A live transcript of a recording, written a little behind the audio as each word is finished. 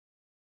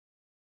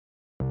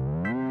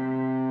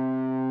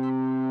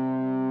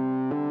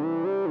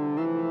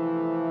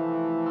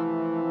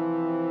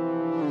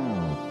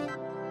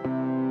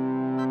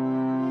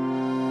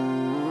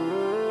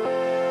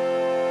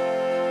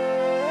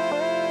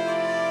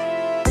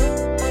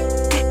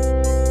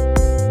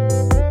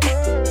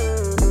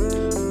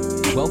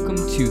welcome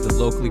to the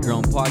Locally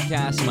Grown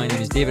Podcast. My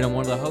name is David. I'm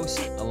one of the hosts.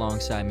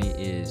 Alongside me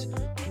is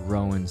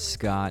Rowan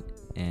Scott.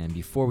 And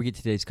before we get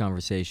to today's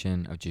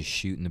conversation of just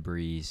shooting the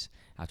breeze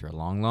after a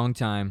long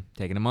time,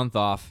 taking a month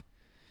off,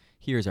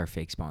 here's our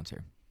fake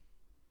sponsor.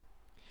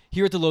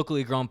 Here at the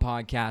Locally Grown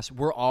Podcast,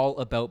 we're all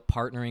about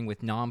partnering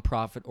with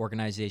nonprofit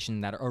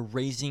organizations that are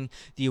raising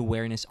the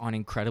awareness on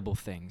incredible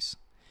things.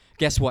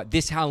 Guess what?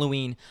 This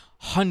Halloween,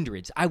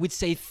 hundreds, I would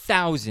say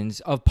thousands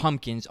of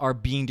pumpkins are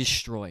being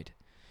destroyed,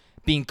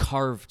 being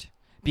carved,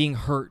 being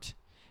hurt,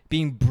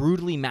 being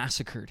brutally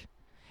massacred.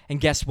 And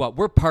guess what?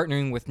 We're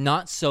partnering with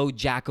Not So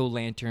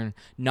Jack-O-Lantern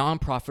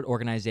nonprofit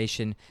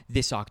organization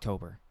this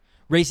October,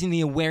 raising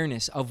the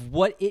awareness of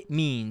what it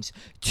means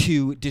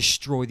to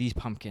destroy these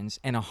pumpkins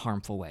in a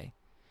harmful way.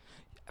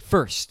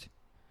 First,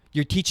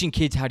 you're teaching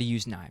kids how to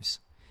use knives.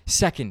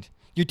 Second,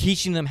 you're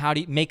teaching them how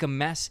to make a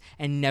mess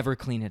and never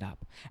clean it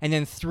up. And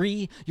then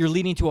 3, you're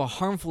leading to a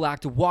harmful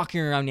act of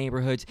walking around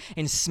neighborhoods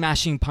and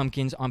smashing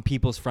pumpkins on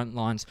people's front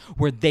lawns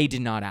where they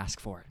did not ask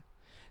for it.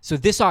 So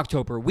this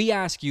October, we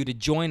ask you to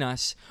join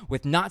us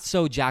with Not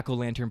So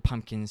Jack-O-Lantern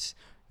pumpkins,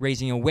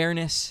 raising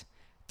awareness,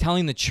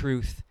 telling the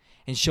truth,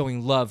 and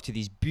showing love to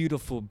these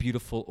beautiful,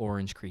 beautiful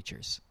orange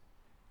creatures.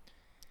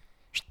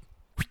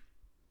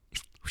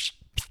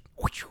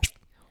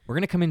 We're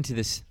going to come into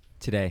this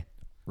today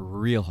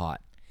real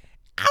hot.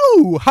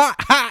 Ow,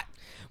 hot.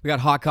 We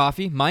got hot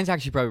coffee. Mine's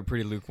actually probably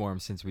pretty lukewarm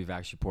since we've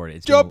actually poured it.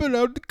 It's Jumping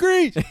out the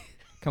crease.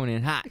 coming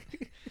in hot.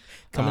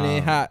 Coming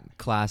in hot.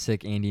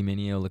 Classic Andy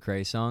Mineo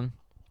Lecrae song.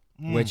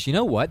 Which, you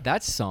know what?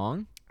 That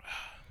song,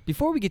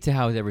 before we get to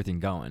how's everything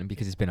going,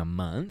 because it's been a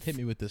month. Hit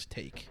me with this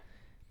take.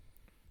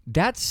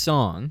 That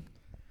song,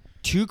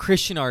 2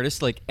 Christian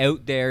artists, like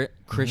out there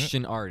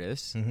Christian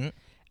artists, and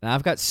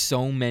I've got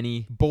so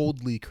many.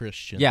 Boldly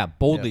Christian. Yeah,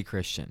 boldly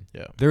Christian.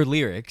 Yeah. Their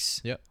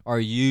lyrics Yep. are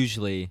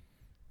usually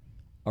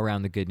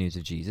around the good news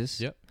of Jesus.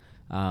 Yep.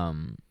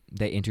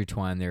 They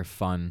intertwine their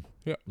fun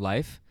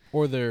life.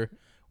 Or their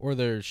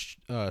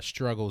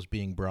struggles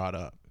being brought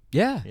up.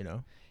 Yeah. You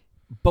know?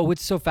 But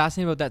what's so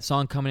fascinating about that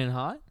song coming in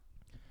hot?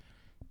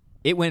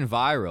 It went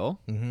viral,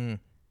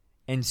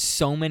 and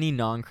so many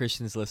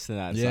non-Christians listen to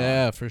that song.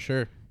 Yeah, for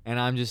sure. And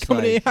I'm just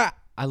Coming in like, hot.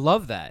 I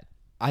love that.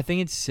 I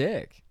think it's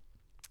sick.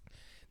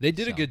 They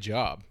did a good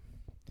job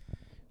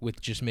with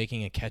just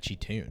making a catchy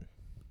tune.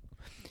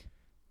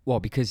 Well,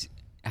 because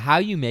how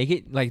you make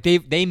it, like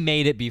they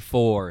made it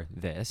before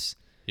this.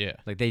 Yeah.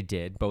 Like they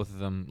did. Both of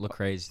them,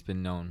 Lecrae's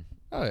been known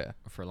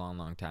for a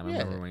long time. I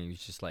remember when he was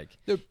just like...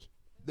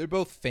 They're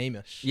both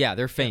famous. Yeah,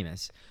 they're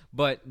famous.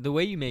 But the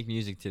way you make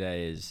music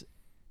today is,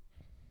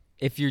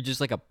 if you're just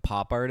like a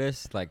pop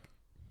artist, like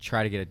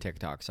try to get a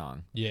TikTok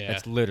song. Yeah.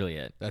 That's literally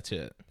it. That's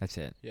it.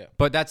 Yeah.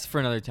 But that's for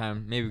another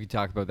time. Maybe we could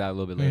talk about that a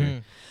little bit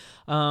later.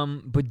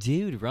 But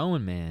dude,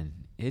 Rowan, man,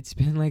 it's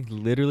been like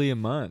literally a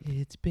month.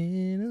 It's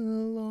been a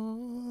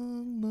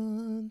long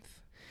month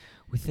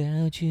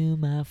without you,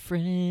 my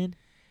friend.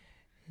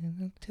 And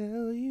I'll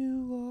tell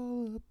you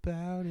all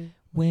about it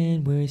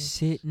when we're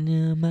sitting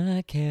on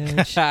my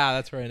couch.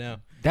 That's right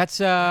now. That's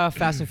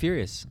Fast and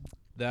Furious.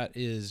 That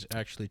is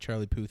actually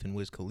Charlie Puth and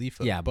Wiz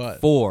Khalifa. Yeah,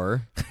 but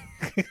for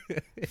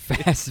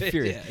Fast and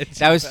Furious. Yeah,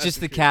 that was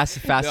just the cast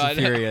of Fast and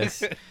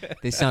Furious.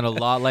 They sound a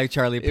lot like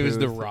Charlie Puth. It was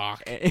The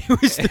Rock. It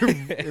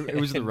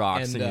was The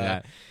Rock singing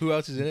that. Who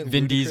else is in it?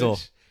 Vin Diesel.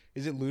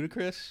 Is it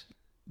Ludacris?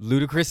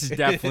 Ludacris is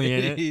definitely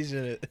in it. He's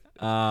in it.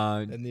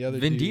 And the other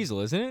Vin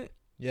Diesel, isn't it?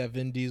 Yeah,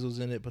 Vin Diesel's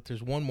in it, but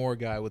there's one more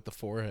guy with the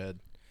forehead.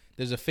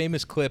 There's a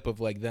famous clip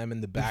of like them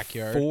in the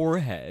backyard.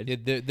 Forehead.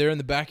 Yeah, they're in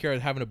the backyard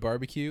having a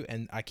barbecue,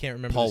 and I can't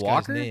remember Paul this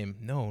Walker? guy's name.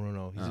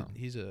 No.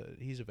 He's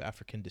of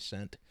African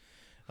descent.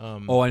 I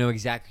know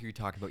exactly who you're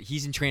talking about.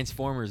 He's in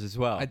Transformers as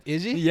well.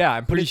 Is he? Yeah,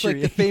 I'm pretty it's sure.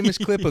 Like the famous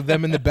clip of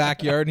them in the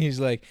backyard, and he's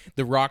like,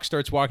 The Rock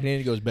starts walking in, and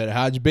he goes, "Better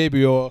hide your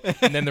baby oil,"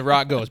 and then The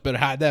Rock goes, "Better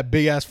hide that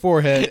big ass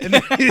forehead," and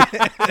then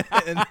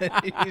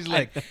he's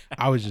like,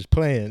 "I was just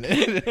playing."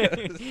 And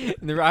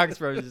The Rock's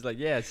probably just like,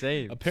 "Yeah,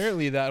 same."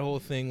 Apparently, that whole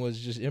thing was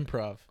just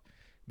improv.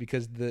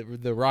 Because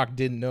the Rock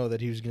didn't know that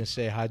he was going to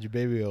say hide your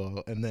baby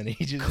oil, and then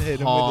he just hit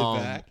him with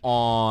it back.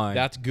 On.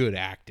 That's good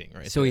acting,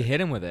 right? So there. he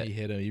hit him with it. He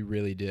hit him. He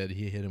really did.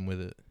 He hit him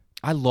with it.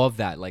 I love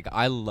that. Like,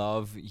 I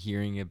love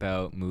hearing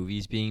about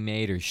movies being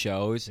made or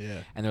shows,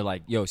 and they're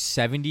like, "Yo,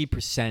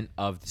 70%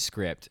 of the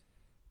script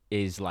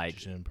is like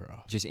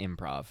just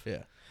improv."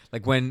 Yeah.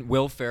 Like when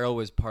Will Ferrell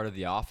was part of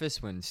The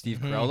Office, when Steve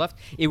Carell left,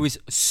 it was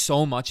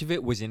so much of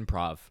it was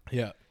improv.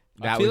 Yeah.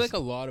 I feel like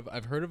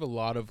I've heard of a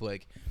lot of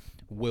like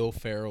Will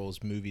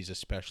Ferrell's movies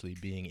especially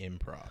being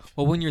improv.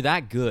 Well, when you're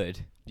that good.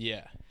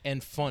 Yeah.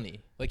 And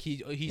funny. Like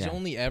he's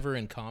only ever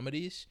in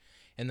comedies.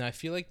 And I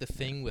feel like the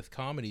thing with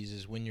comedies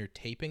is when you're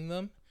taping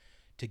them,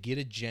 to get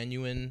a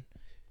genuine,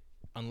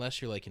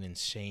 unless you're like an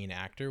insane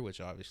actor, which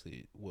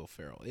obviously Will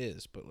Ferrell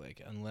is, but like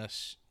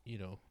unless,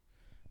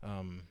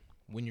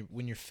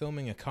 when you're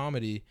filming a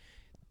comedy,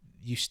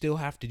 you still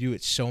have to do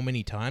it so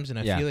many times, and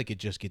I feel like it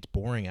just gets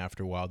boring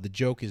after a while. The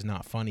joke is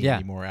not funny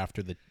anymore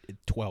after the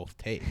 12th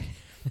take.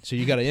 So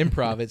you got to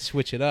improv it,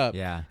 switch it up,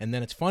 and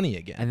then it's funny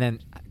again. And then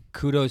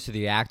kudos to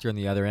the actor on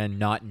the other end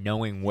not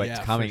knowing what's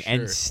coming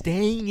and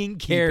staying in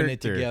character.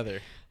 Keeping it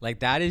together. Like,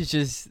 that is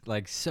just,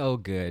 like, so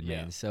good,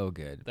 man. So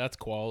good. That's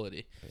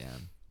quality. Yeah.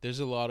 There's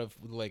a lot of,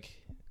 like,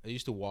 I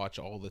used to watch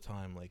all the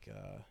time, like,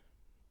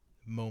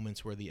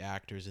 moments where the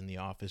actors in The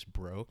Office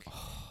broke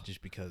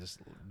just because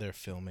they're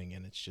filming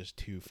and it's just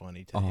too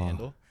funny to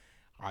handle.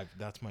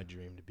 That's my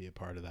dream, to be a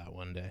part of that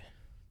one day.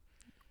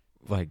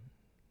 Like,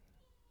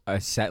 a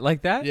set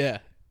like that? Yeah.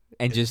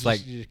 And just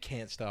like you just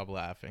can't stop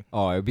laughing.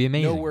 Oh, it would be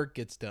amazing. No work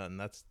gets done.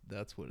 That's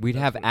what we'd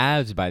have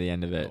abs by the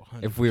end of it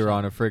if we were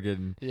on a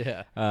friggin'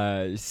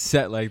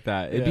 set like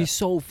that. It'd be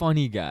so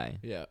funny, guy.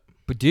 Yeah.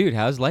 But dude,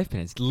 how's life been?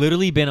 It's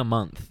literally been a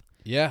month.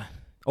 Yeah.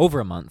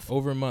 Over a month.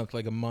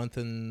 Like a month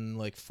and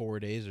like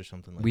 4 days or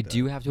something like that. We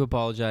do have to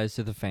apologize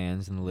to the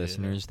fans and the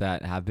listeners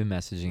that have been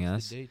messaging us.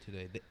 What's the date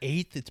today? The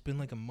 8th. It's been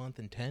like a month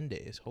and 10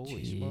 days.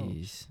 Holy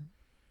smokes.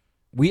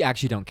 We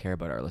actually don't care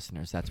about our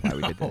listeners. That's why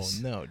we did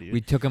this. Oh, no, dude. We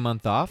took a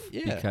month off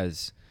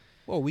because...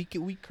 Well, we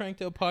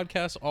cranked out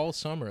podcasts all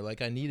summer.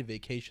 Like, I need a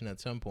vacation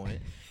at some point,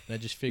 and I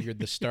just figured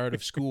the start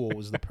of school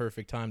was the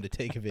perfect time to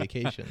take a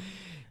vacation.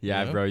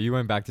 Yeah, you know? Bro, you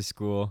went back to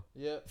school.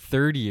 Yeah.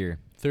 Third year,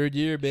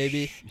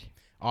 baby.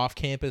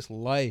 Off-campus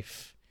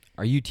life.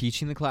 Are you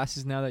teaching the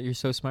classes now that you're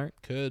so smart?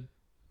 Could.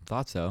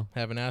 Thought so.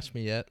 Haven't asked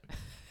me yet,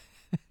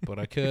 but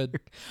I could.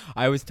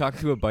 I was talking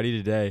to a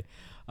buddy today.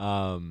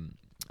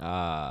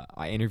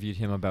 I interviewed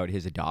him about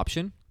his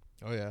adoption.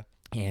 Oh, yeah.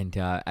 And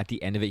at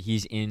the end of it,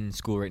 he's in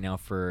school right now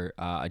for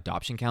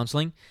adoption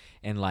counseling,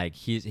 and like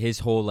his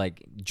whole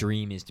like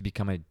dream is to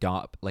become an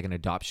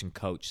adoption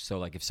coach. So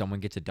like if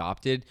someone gets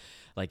adopted,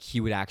 like he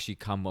would actually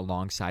come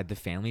alongside the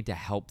family to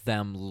help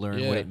them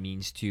learn what it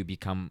means to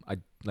become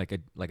like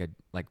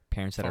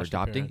parents that are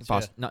adopting.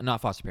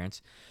 Not foster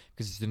parents,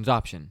 because it's an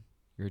adoption.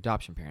 You're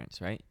adoption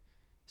parents, right?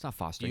 It's not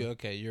fostering.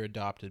 You're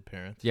adopted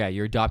parents. Yeah,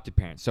 you're adopted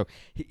parents. So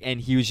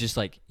he was just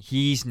like,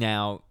 he's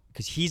now,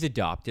 because he's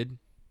adopted,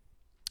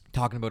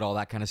 talking about all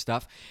that kind of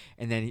stuff,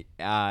 and then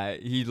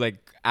he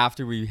like,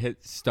 after we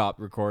hit stop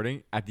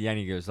recording, at the end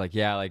he goes like,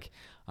 yeah, like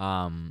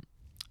I'm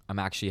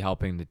actually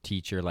helping the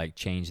teacher like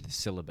change the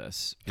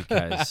syllabus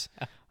because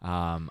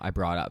I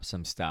brought up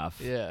some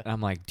stuff. Yeah. And I'm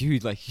like,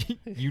 dude, like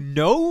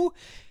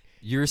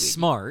you're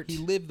smart. He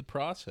lived the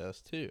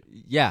process too.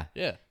 Yeah.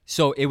 Yeah.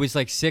 So it was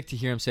like sick to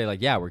hear him say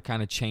like, yeah, we're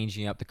kind of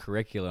changing up the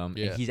curriculum,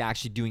 and he's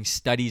actually doing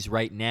studies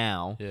right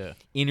now,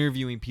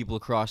 interviewing people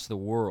across the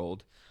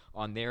world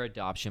on their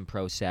adoption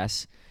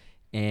process,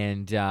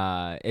 and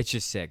it's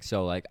just sick.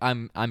 So like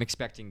I'm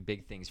expecting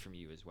big things from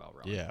you as well,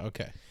 Ron. Yeah,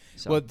 okay.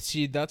 So, well,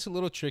 see, that's a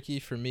little tricky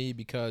for me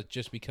because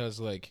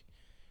like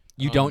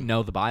you don't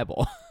know the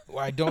Bible.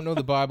 Well, I don't know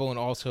the Bible, and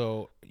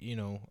also, you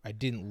know, I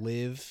didn't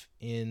live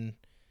in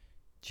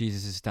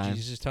Jesus' time.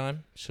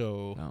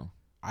 So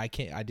I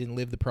didn't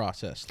live the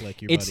process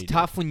like your It's buddy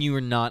tough did. when you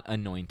are not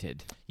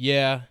anointed.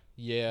 Yeah.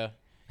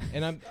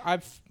 And I'm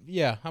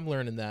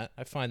learning that.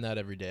 I find that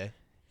every day.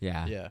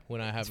 Yeah. Yeah,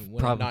 when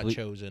I'm not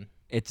chosen.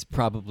 It's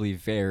probably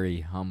very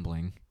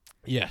humbling.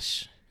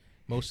 Yes.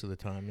 Most of the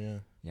time, yeah.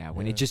 Yeah,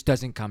 when it just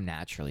doesn't come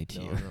naturally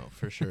to you. No,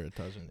 for sure it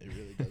doesn't. It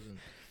really doesn't.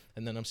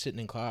 And then I'm sitting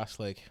in class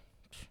like,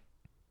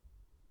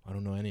 I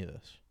don't know any of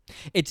this.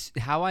 It's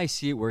how I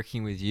see it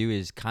working with you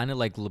is kind of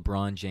like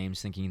LeBron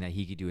James thinking that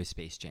he could do a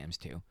Space Jams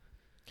too.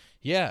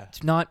 Yeah.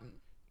 It's not.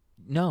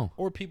 No.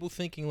 Or people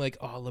thinking like,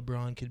 oh,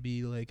 LeBron could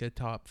be like a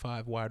top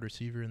 5 wide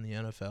receiver in the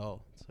NFL.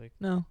 It's like,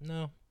 no.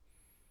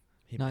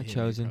 Not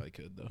chosen.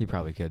 He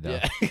probably could,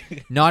 though. Yeah.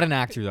 Not an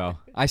actor, though.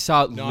 I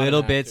saw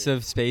little bits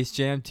of Space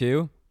Jam,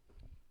 too.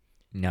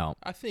 No.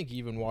 I think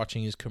even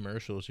watching his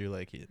commercials, you're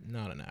like,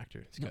 not an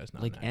actor. This guy's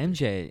not like an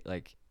actor. MJ,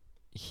 like,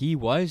 he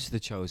was the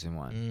chosen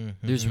one.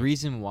 Mm-hmm. There's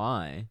reason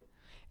why.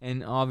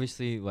 And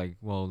obviously, like,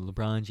 well,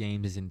 LeBron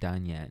James isn't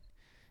done yet.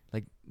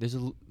 Like, there's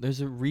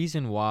a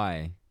reason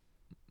why.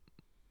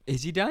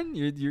 Is he done?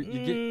 You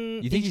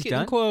think he's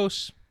done?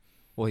 Close.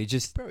 Well, he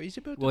just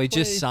he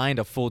just signed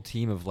a full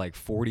team of like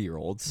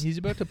 40-year-olds. He's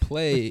about to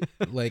play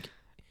like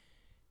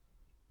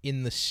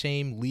in the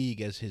same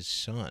league as his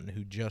son,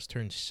 who just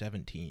turned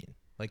 17.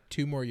 Like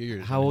 2 more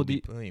years. How old is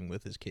he playing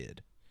with his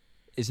kid?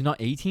 Is it not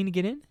 18 to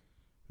get in?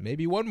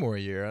 Maybe 1 more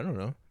year. I don't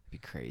know. Be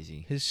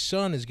crazy. His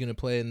son is going to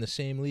play in the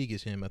same league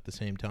as him at the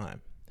same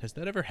time. Has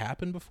that ever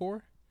happened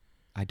before?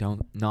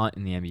 Not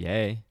in the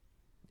NBA.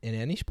 In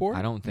any sport?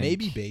 I don't think.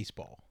 Maybe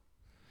baseball.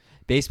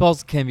 Baseball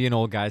can be an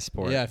old guy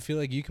sport. Yeah, I feel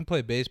like you can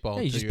play baseball.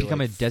 Yeah, you just become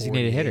like a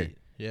designated 48. hitter.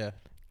 Yeah.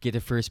 Get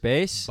to first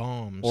base.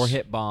 Bombs. Or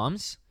hit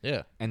bombs.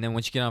 Yeah. And then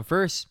once you get on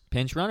first,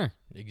 pinch runner.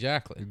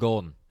 Exactly. You're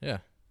golden. Yeah.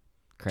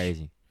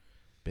 Crazy.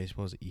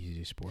 Baseball's the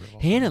easiest sport of all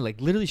Hannah, time. like,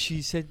 literally,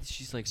 she's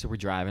like, so we're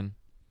driving.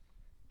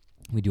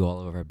 We do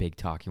all of our big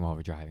talking while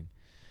we're driving.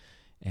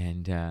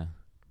 And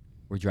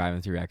we're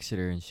driving through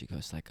Exeter, and she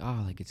goes like,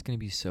 oh, like, it's going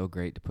to be so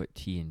great to put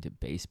T into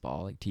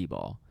baseball, like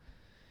T-ball.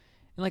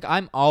 And, like,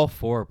 I'm all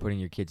for putting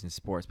your kids in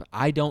sports, but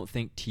I don't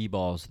think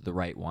T-ball's the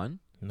right one.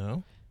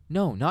 No?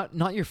 No,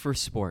 not your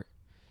first sport.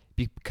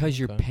 Because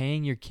you're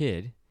paying your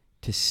kid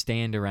to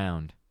stand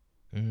around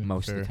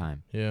most of the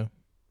time. Yeah.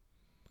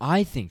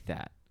 I think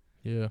that.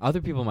 Yeah.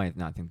 Other people might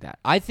not think that.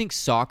 I think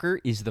soccer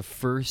is the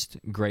first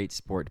great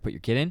sport to put your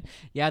kid in.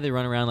 Yeah, they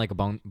run around like a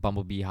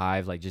bumblebee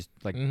hive, like just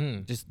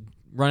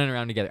running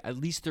around together. At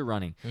least they're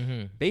running.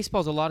 Mm-hmm.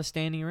 Baseball's a lot of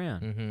standing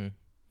around. Mm-hmm.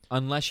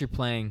 Unless you're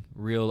playing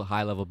real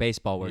high level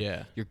baseball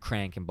where you're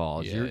cranking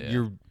balls.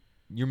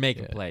 You're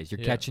making plays. You're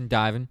catching,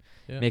 diving,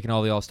 making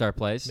all the all-star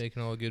plays.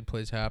 Making all the good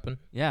plays happen.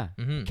 Yeah.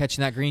 Mm-hmm.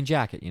 Catching that green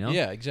jacket, you know?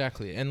 Yeah,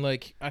 exactly. And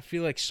like I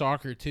feel like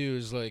soccer too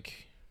is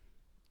like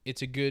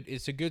it's a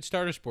good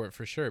starter sport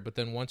for sure, but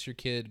then once your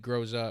kid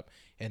grows up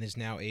and is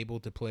now able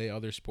to play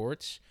other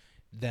sports,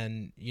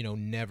 then,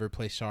 never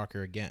play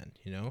soccer again,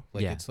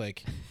 Like it's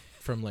like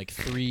from like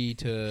 3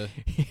 to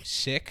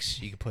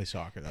 6, you can play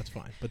soccer. That's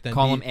fine. But then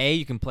column A,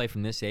 you can play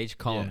from this age.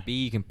 Column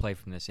B, you can play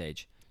from this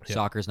age. Yeah.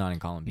 Soccer's not in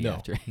column B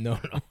after. No.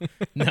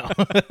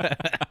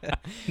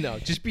 No,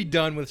 just be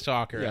done with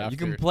soccer after. You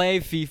can play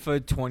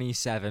FIFA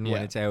 27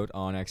 when it's out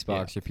on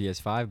Xbox or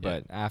PS5,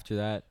 but after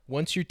that.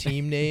 Once your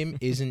team name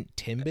isn't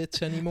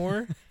Timbits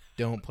anymore,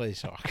 don't play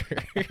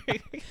soccer.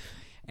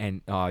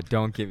 And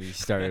don't get me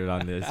started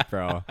on this,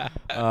 bro.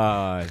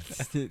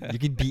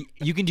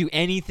 You can do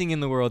anything in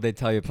the world they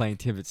tell you playing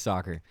Timbits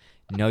soccer.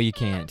 No, you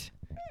can't.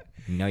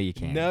 No, you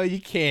can't. No, you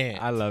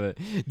can't. I love it.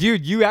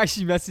 Dude, you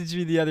actually messaged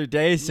me the other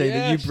day saying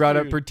that you brought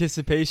up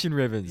participation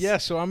ribbons. Yeah,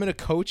 so I'm in a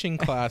coaching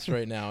class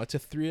right now. It's a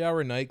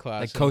 3-hour night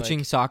class. Like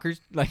coaching soccer?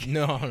 Like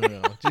No.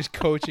 Just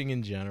coaching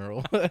in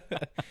general.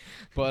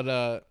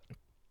 But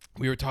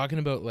we were talking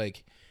about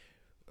like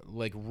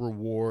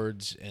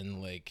rewards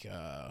and like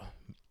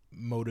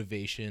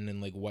motivation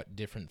and like what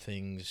different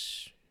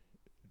things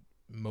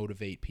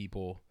motivate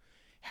people,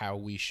 how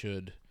we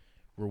should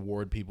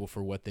reward people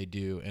for what they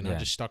do. And I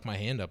just stuck my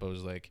hand up. I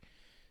was like,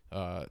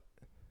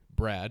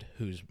 Brad,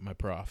 who's my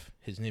prof,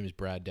 his name is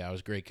Brad Dow, he's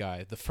a great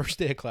guy. The first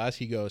day of class,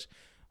 he goes,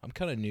 I'm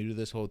kind of new to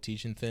this whole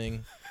teaching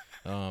thing.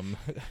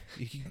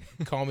 You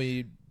can call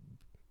me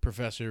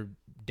Professor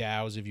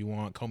Dows if you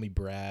want. Call me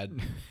Brad.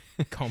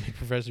 Call me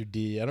Professor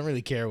D. I don't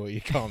really care what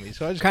you call me.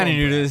 So I just kind of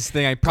new to this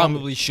thing. I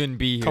probably shouldn't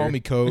be here. Call me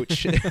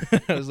Coach.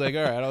 I was like,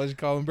 all right, I'll just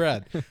call him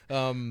Brad.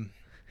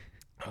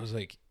 I was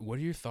like, what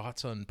are your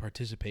thoughts on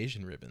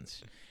participation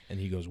ribbons? And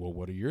he goes, well,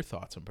 what are your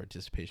thoughts on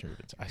participation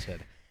ribbons? I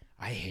said,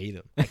 I hate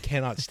them. I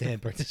cannot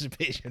stand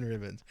participation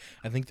ribbons.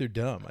 I think they're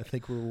dumb. I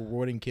think we're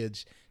rewarding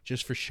kids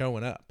just for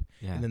showing up.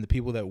 Yeah. And then the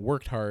people that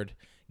worked hard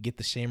get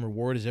the same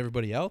reward as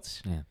everybody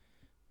else. Yeah.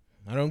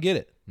 I don't get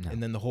it. No.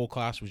 And then the whole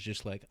class was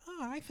just like,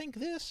 I think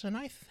this, and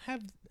I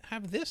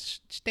have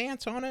this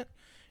stance on it.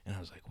 And I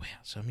was like, wow,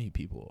 so many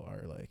people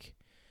are like...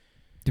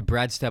 Did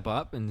Brad step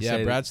up and say...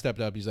 Yeah, Brad stepped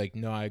up. He's like,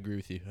 no, I agree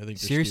with you. I think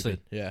they're seriously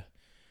stupid. Yeah.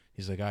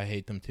 He's like, I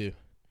hate them too.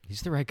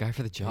 He's the right guy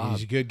for the job.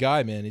 He's a good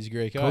guy, man. He's a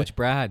great guy. Coach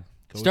Brad.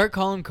 Start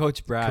calling him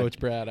Coach Brad. Coach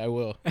Brad, I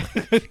will.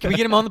 Can we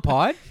get him on the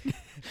pod?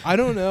 I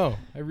don't know.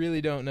 I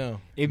really don't know.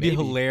 It'd be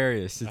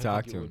hilarious to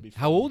talk to him.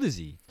 How old is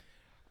he?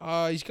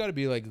 He's got to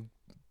be like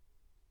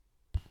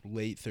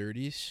late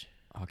 30s.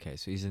 Okay,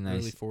 so he's a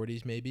nice... Early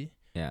 40s maybe.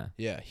 Yeah.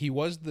 Yeah, he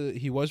was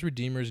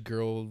Redeemer's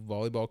girl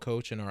volleyball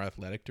coach and our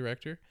athletic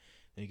director.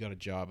 And he got a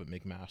job at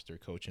McMaster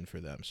coaching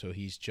for them. So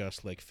he's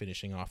just like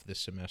finishing off this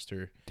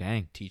semester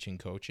teaching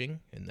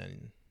coaching, and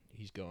then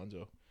he's gone.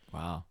 So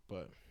wow.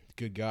 But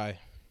good guy.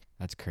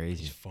 That's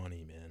crazy. He's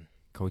funny, man.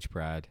 Coach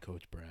Brad.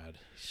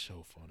 He's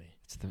so funny.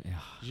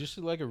 He's just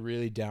like a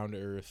really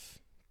down-to-earth,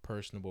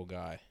 personable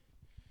guy.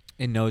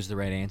 And knows the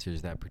right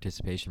answers that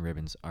participation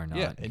ribbons are not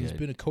and good. He's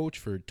been a coach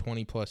for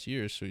 20+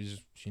 years, so he's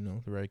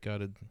the right guy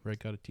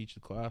to teach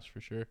the class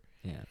for sure.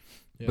 Yeah.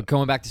 But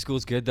going back to school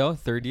is good though.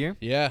 3rd year.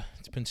 Yeah,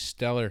 it's been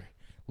stellar.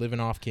 Living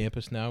off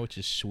campus now, which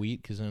is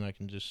sweet because then I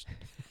can just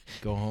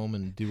go home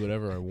and do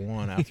whatever I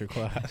want after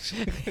class.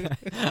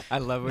 I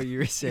love what you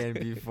were saying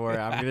before.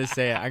 I'm gonna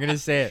say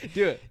it.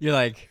 Do it. You're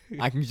like,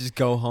 I can just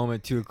go home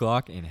at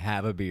 2:00 and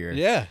have a beer.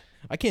 Yeah,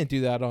 I can't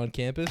do that on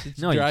campus. It's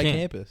dry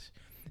campus.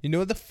 You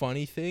know the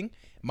funny thing?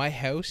 My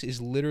house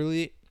is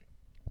literally,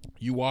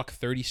 you walk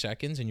 30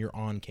 seconds and you're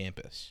on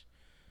campus.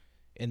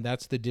 And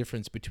that's the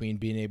difference between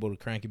being able to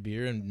crank a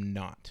beer and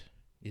not,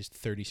 is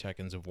 30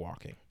 seconds of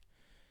walking.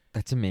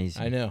 That's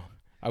amazing. I know.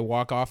 I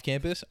walk off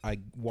campus. I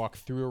walk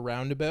through a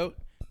roundabout.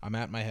 I'm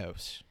at my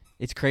house.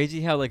 It's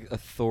crazy how like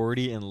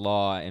authority and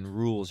law and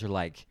rules are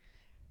like,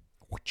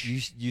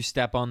 you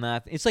step on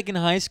that. It's like in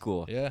high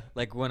school. Yeah.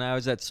 Like when I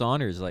was at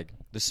Saunders, like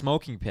the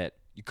smoking pit.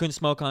 You couldn't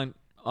smoke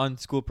on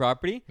school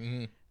property,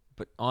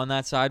 but on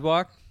that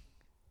sidewalk,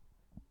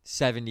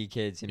 70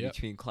 kids in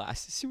between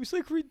classes. It was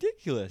like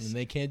ridiculous. And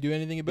they can't do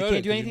anything about it.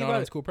 Can't do anything about it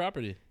on school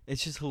property.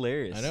 It's just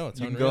hilarious. I know.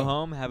 It's you unreal. can go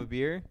home, have a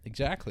beer.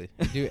 Exactly.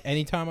 I do it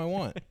anytime I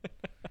want.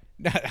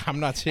 I'm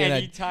not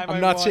saying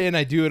saying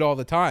I do it all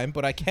the time,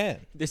 but I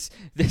can. This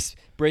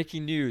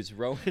breaking news: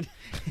 Rowan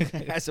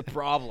has a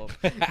problem.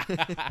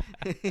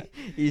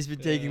 He's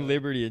been taking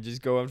liberty and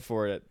just going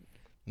for it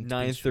at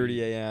 9:30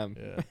 a.m.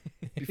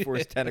 before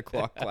his 10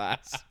 o'clock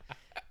class.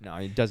 No,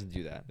 he doesn't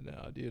do that.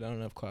 No, dude, I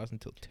don't have class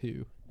until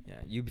 2. Yeah,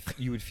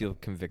 you would feel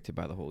convicted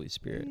by the Holy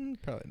Spirit.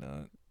 Probably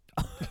not.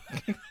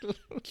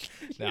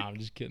 No, I'm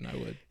just kidding. I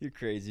would. You're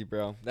crazy,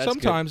 bro. That's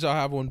Sometimes I'll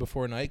have one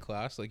before night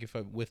class, like if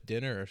I'm with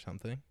dinner or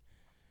something.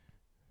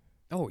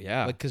 Oh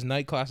yeah. Like, because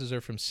night classes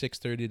are from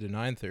 6:30 to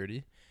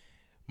 9:30.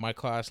 My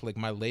class, like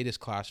my latest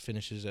class,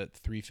 finishes at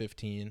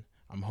 3:15.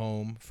 I'm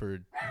home for.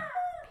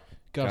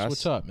 Gus,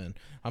 what's up, man?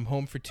 I'm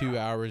home for 2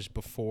 hours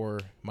before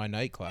my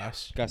night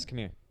class. Gus, come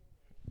here.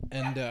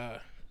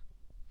 And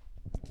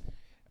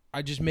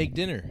I just make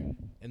dinner,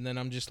 and then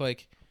I'm just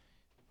like,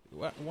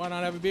 why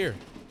not have a beer?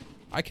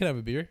 I can have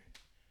a beer.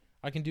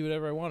 I can do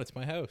whatever I want. It's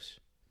my house.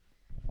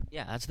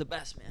 Yeah, that's the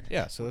best, man.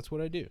 Yeah, so that's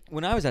what I do.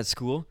 When I was at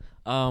school,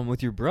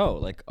 with your bro,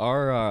 like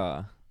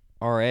our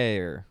RA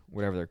or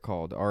whatever they're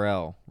called,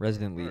 RL,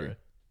 resident leader.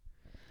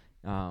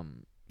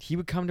 He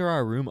would come to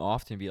our room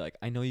often and be like,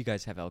 I know you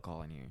guys have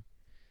alcohol in here.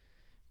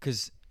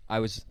 Because I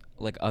was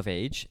like of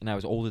age and I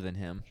was older than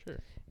him. Sure.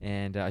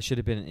 And I should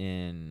have been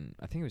in,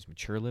 I think it was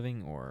mature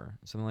living or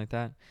something like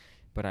that.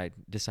 But I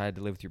decided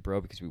to live with your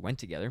bro because we went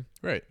together.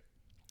 Right.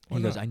 He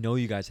goes, I know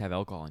you guys have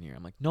alcohol in here.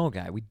 I'm like, no,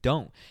 guy, we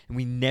don't. And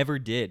we never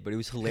did. But it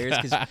was hilarious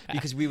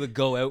because we would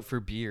go out for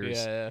beers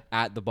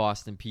at the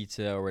Boston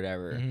Pizza or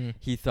whatever. Mm-hmm.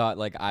 He thought,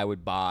 like, I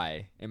would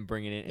buy and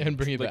bring it in. And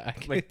bring it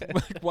back. Like,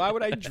 why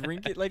would I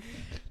drink it? Like,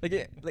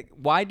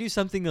 why do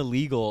something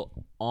illegal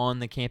on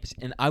the campus?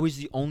 And I was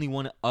the only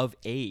one of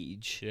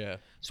age. Yeah.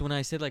 So when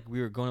I said, like,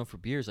 we were going out for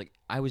beers, like,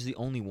 I was the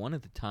only one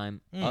at the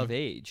time of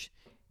age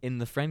in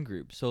the friend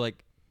group. So,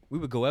 like, we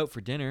would go out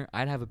for dinner.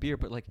 I'd have a beer,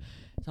 but, like,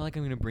 it's not like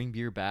I'm going to bring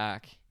beer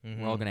back.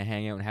 Mm-hmm. We're all going to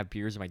hang out and have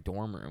beers in my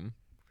dorm room.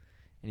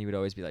 And he would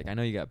always be like, I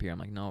know you got beer. I'm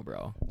like, no,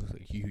 bro.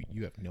 Like,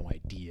 you have no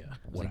idea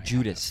what like,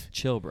 Judas,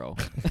 chill, bro.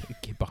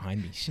 Get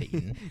behind me,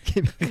 Satan.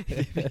 Get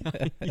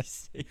behind me,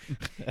 Satan.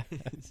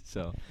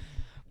 So,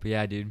 but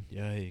yeah, dude.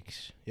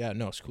 Yikes. Yeah,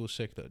 no, school's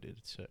sick, though, dude.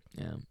 It's sick.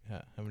 Yeah.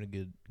 Yeah, having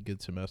a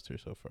good semester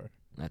so far.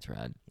 That's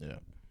rad. Yeah.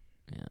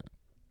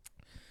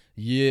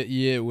 Yeah.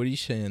 Yeah, what are you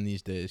saying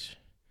these days?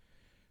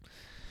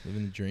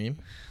 Living the dream?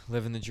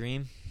 Living the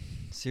dream.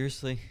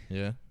 Seriously.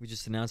 Yeah. We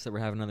just announced that we're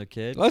having another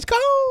kid. Let's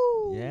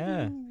go!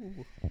 Yeah.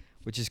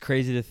 Which is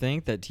crazy to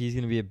think that T's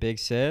going to be a big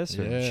sis.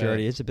 Or she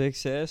already is a big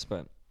sis,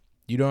 but...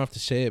 You don't have to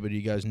say it, but do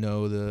you guys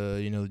know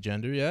the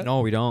gender yet?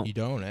 No, we don't. You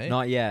don't, eh?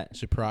 Not yet.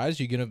 Surprise?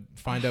 You going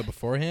to find out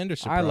beforehand or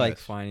surprise? I like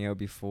finding out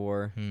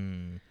before.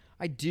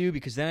 I do,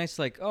 because then it's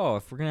like, oh,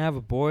 if we're going to have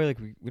a boy, like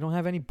we don't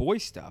have any boy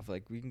stuff.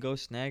 Like, we can go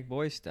snag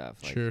boy stuff.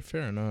 Like, sure,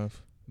 fair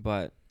enough.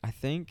 But I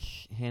think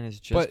Hannah's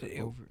just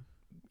over.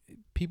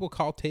 People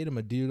call Tatum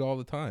a dude all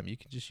the time. You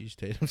can just use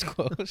Tatum's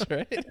clothes,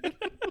 right?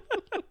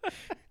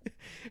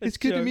 It's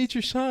good to meet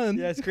your son.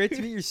 Yeah, it's great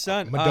to meet your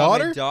son. My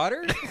daughter? My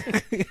daughter?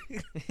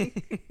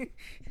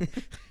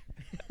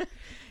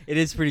 It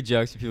is pretty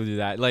jokes when people do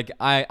that. Like,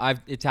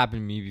 it's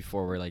happened to me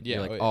before where, like,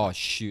 you're like, oh,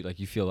 shoot. Like,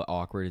 you feel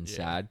awkward and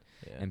sad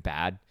and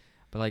bad.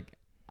 But, like,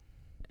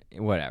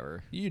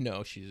 whatever. You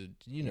know she's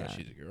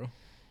a girl.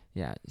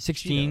 Yeah.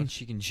 16,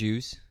 she can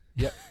choose.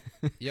 Yep.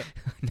 Yep.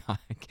 No,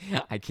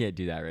 I can't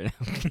do that right now.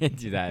 I can't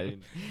do that.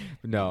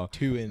 No.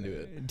 Too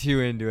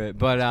into it.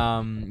 But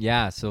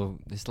yeah, so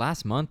this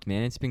last month,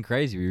 man, it's been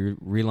crazy. We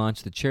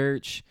relaunched the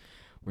church.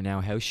 We're now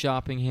house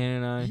shopping, Hannah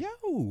and I.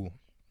 Yo.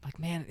 Like,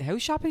 man,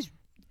 house shopping's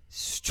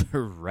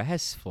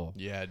stressful.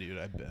 Yeah, dude,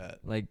 I bet.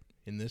 Like,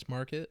 in this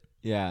market?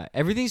 Yeah.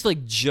 Everything's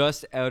like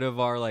just out of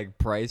our like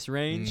price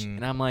range.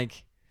 And I'm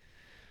like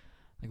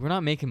we're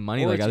not making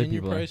money like other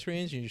people. Your price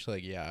range, and you're just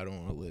like, yeah, I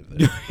don't want to live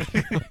there.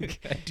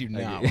 I do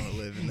not want to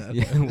live in that.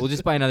 Yeah, we'll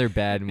just buy another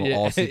bed and we'll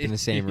all sleep in the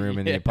same room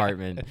in the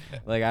apartment.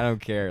 Like, I don't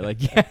care.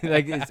 Like, yeah,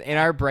 like it's in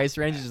our price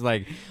range. Is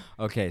like,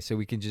 okay, so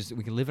we can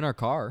live in our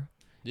car.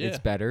 Yeah, it's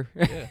better.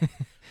 Yeah,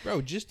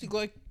 bro, just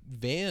like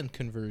van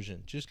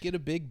conversion. Just get a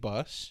big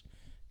bus,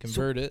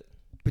 convert it.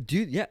 But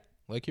dude, yeah,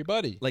 like your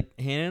buddy. Like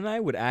Hannah and I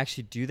would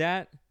actually do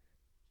that,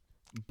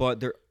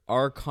 but there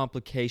are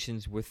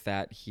complications with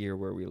that here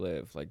where we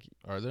live. Like,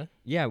 are there?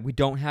 Yeah, we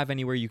don't have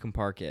anywhere you can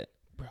park it.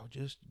 Bro,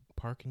 just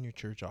park in your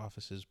church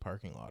office's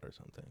parking lot or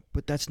something.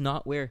 But that's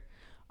not where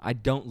I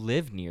don't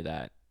live near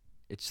that.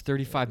 It's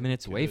 35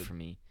 minutes away from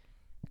me.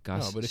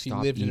 Gus, no, but if you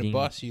lived in a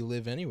bus, you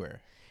live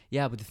anywhere.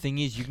 Yeah, but the thing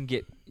is, you can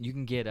get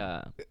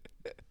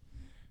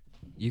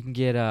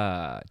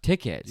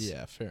tickets.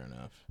 Yeah, fair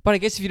enough. But I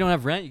guess if you don't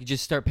have rent, you can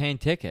just start paying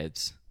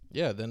tickets.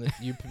 Yeah, then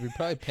you're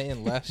probably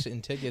paying less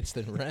in tickets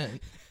than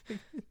rent.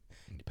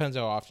 Depends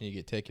how often you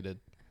get ticketed.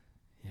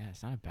 Yeah,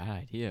 it's not a bad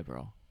idea,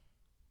 bro.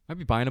 Might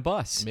be buying a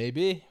bus.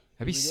 Maybe.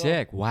 That'd be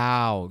sick.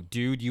 Wow,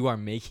 dude, you are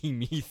making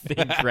me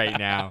think right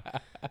now.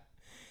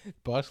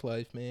 Bus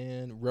life,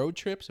 man. Road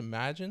trips,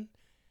 imagine.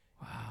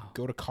 Wow.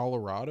 Go to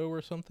Colorado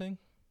or something.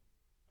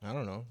 I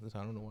don't know. I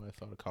don't know why I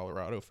thought of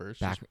Colorado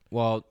first.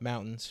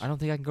 Mountains. I don't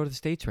think I can go to the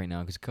States right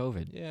now because of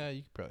COVID. Yeah,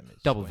 you could probably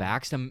make double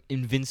vaxxed. I'm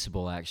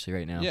invincible actually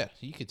right now. Yeah,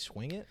 you could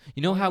swing it.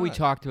 You know how we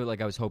talked about,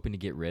 like, I was hoping to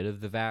get rid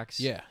of the vax?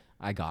 Yeah.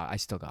 I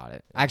still got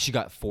it. I actually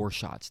got 4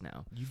 shots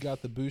now. You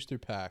got the booster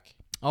pack.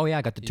 Oh yeah,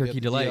 I got the turkey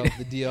delay.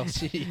 The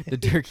DLC. The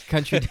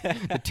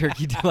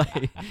turkey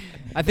delay.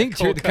 I think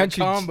the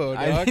country combo,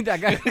 dog.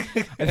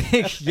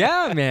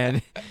 yeah,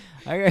 man.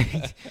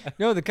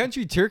 No, the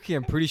country Turkey,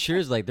 I'm pretty sure,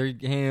 is like they're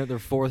handing out their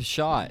 4th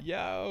shot.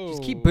 Yo.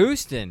 Just keep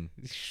boosting.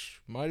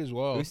 Might as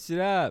well. Boost it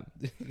up.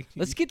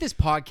 Let's get this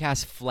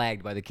podcast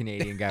flagged by the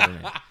Canadian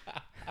government.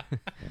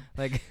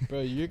 Like,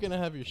 bro, you're going to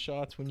have your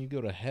shots when you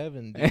go to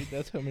heaven, dude.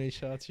 That's how many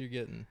shots you're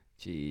getting.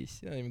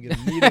 Jeez. You're not even going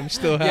to need them,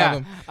 still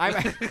have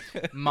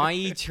them. My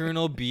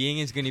eternal being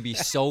is going to be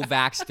so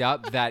vaxxed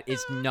up that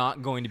it's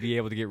not going to be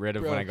able to get rid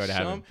of when I go to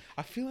heaven.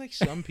 I feel like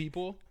some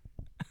people,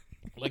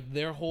 like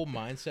their whole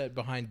mindset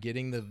behind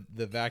getting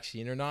the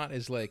vaccine or not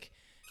is like,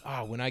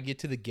 when I get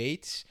to the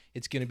gates,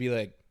 it's going to be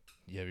like,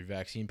 you have your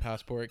vaccine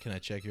passport? Can I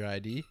check your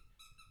ID?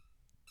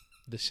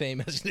 The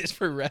same as it is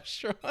for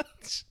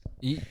restaurants.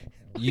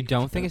 You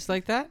don't think it's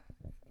like that?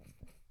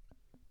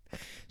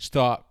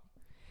 Stop.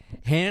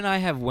 Hannah and I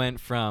have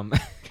went from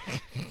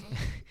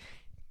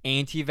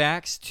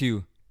anti-vax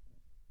to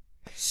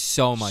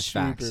so much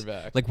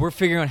vax. Like, we're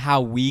figuring out how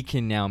we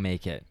can now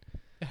make it.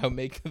 How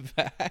make the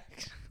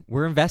vax?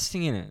 We're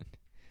investing in it.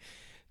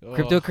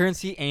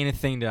 Cryptocurrency ain't a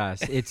thing to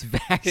us. It's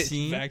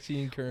vaccine,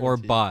 vaccine currency. Or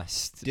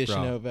bust. Dishing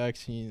bro. out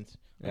vaccines.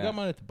 I got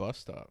mine at the bus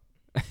stop.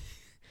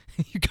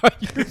 You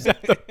got yours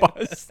at the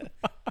bus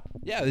stop?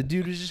 Yeah, the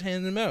dude was just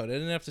handing them out. I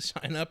didn't have to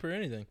sign up or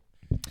anything.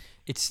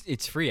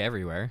 It's free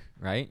everywhere,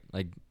 right?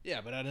 Like,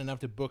 yeah, but I didn't have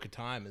to book a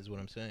time, is what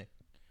I'm saying.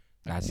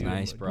 That's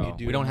nice, bro.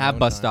 We don't have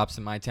bus stops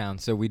in my town,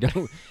 so we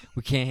can't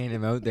hand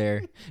them out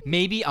there.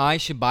 Maybe I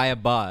should buy a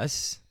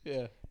bus.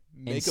 Yeah,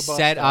 and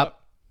set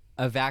up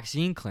a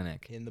vaccine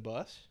clinic in the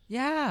bus.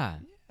 Yeah.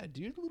 Yeah,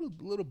 dude,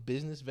 little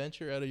business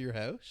venture out of your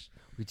house.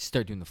 We'd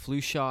start doing the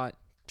flu shot.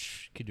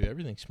 Could do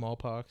everything.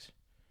 Smallpox,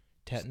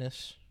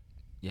 tetanus.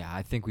 Yeah,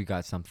 I think we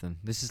got something.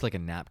 This is like a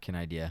napkin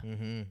idea.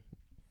 Mm-hmm.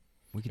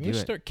 We could do it.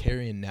 Start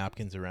carrying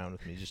napkins around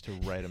with me just to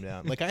write them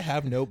down. Like, I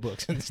have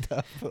notebooks and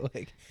stuff, but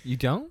like, you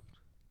don't?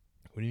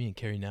 What do you mean,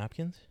 carry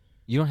napkins?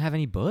 You don't have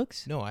any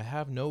books? No, I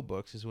have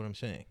notebooks, is what I'm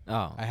saying.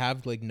 Oh, I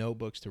have like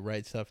notebooks to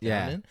write stuff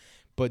down in.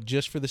 But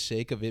just for the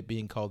sake of it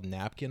being called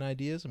napkin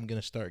ideas, I'm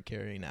gonna start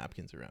carrying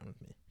napkins around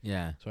with me.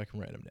 Yeah. So I can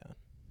write them down,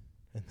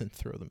 and then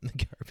throw them in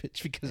the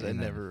garbage because I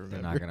never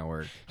remember. They're not gonna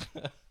work.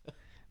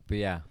 But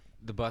yeah,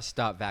 the bus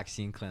stop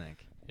vaccine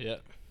clinic. Yeah.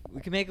 We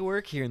can make it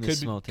work here in this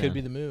small town. Could be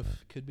the move.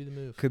 Could be the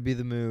move. Could be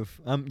the move.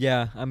 I'm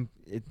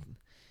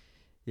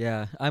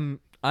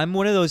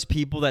one of those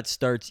people that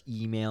starts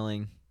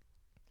emailing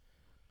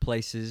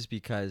places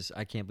because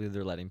I can't believe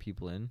they're letting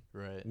people in.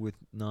 Right. With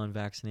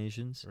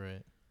non-vaccinations.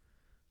 Right.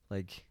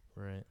 Like.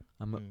 Right.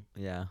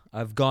 Yeah.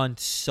 I've gone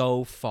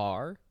so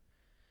far.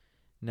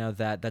 Now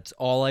that's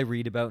all I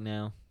read about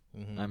now.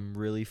 Mm-hmm. I'm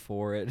really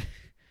for it.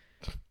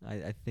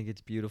 I think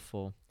it's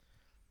beautiful.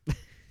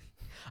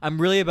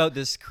 I'm really about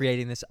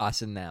creating this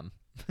us and them.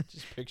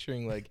 Just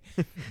picturing like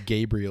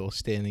Gabriel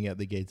standing at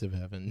the gates of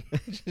heaven.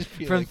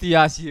 From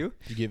Theos, like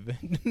Gabriel.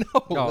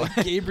 Oh,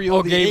 Gabriel,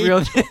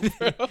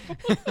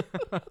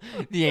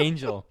 the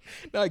angel,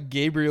 not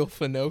Gabriel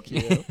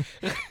Finocchio.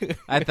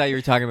 I thought you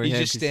were talking about him. He's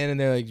just standing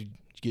there like, did you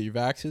get your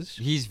vaxes?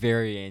 He's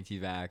very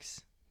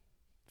anti-vax.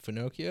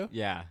 Finocchio?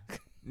 Yeah.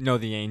 No,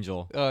 the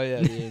angel. Oh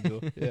yeah, the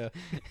angel. Yeah.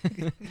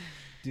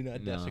 Do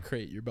not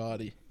desecrate your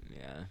body.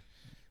 Yeah.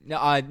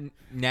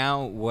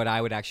 Now what I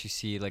would actually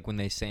see, like when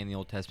they say in the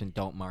Old Testament,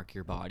 don't mark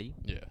your body.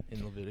 Yeah,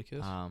 in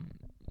Leviticus.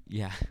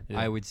 Yeah,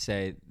 I would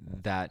say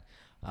that.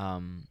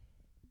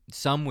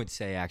 Some would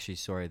say actually,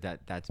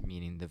 that's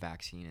meaning the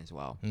vaccine as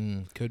well.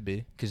 Could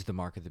be, because the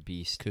mark of the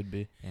beast. Could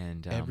be.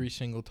 And every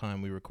single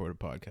time we record a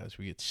podcast,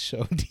 we get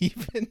so deep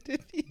into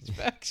these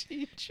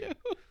vaccine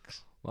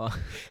jokes. Well,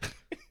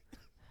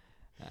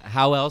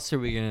 how else are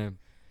we gonna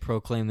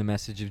proclaim the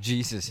message of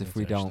Jesus if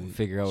we don't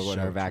figure out what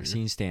our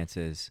vaccine stance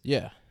is?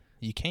 Yeah.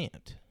 You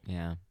can't.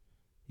 Yeah.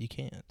 You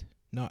can't.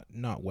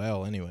 Not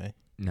well, anyway.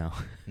 No.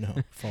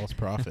 False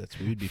prophets.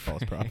 We would be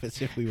false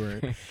prophets if we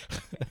weren't.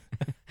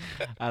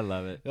 I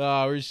love it.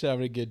 Oh, we're just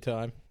having a good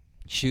time.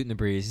 Shooting the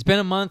breeze. It's been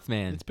a month,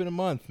 man. It's been a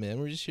month, man.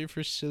 We're just here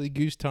for silly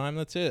goose time.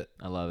 That's it.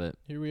 I love it.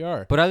 Here we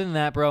are. But other than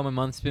that, bro, my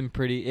month's been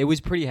it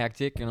was pretty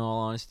hectic, in all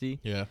honesty.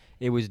 Yeah.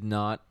 It was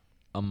not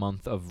a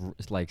month of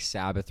like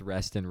Sabbath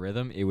rest and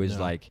rhythm. It was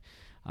like...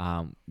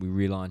 we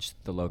relaunched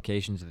the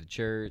locations of the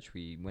church.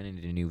 We went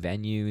into new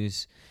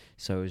venues.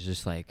 So it was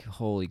just like,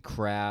 holy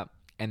crap.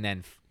 And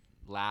then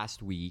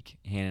last week,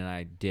 Hannah and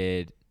I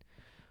did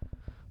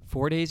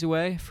 4 days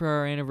away for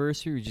our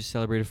anniversary. We just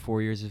celebrated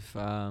 4 years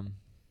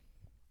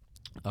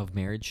of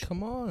marriage.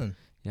 Come on.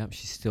 Yep,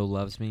 she still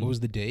loves me. What was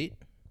the date?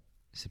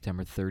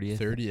 September 30th.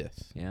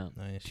 30th. Yeah.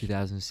 Nice.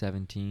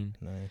 2017.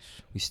 Nice.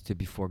 We stood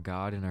before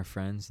God and our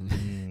friends, and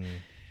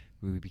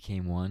we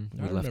became one.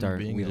 We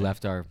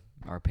left our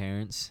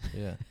parents.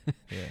 Yeah.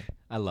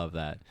 I love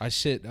that. I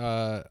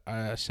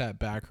sat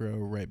back row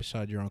right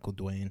beside your Uncle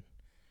Dwayne.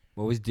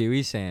 What was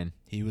Dewey saying?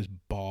 He was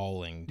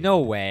bawling. Dude. No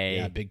way.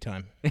 Yeah, big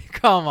time.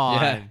 Come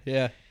on.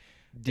 Yeah.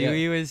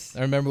 Dewey was...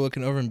 I remember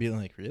looking over and being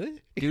like,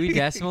 really? Dewey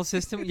Decimal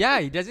System? Yeah,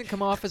 he doesn't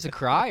come off as a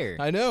crier.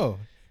 I know.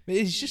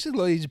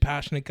 He's a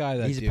passionate guy.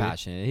 That he's dude.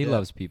 passionate. He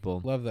loves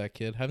people. Love that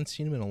kid. Haven't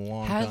seen him in a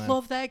long I time.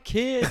 love that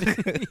kid.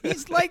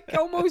 He's like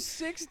almost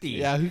 60.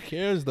 Yeah, who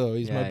cares though?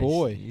 He's my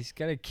boy. He's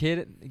got a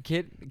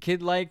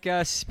kid like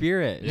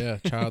spirit. Yeah,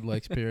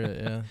 childlike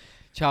spirit. Yeah,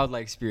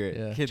 childlike spirit.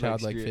 Yeah, Kid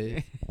childlike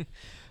spirit. faith.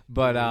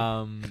 But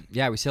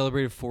yeah, we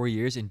celebrated 4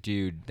 years, and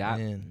dude,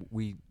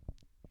 we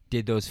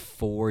did those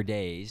 4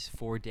 days,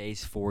 4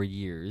 days, 4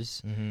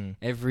 years. Mm-hmm.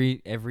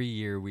 Every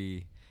year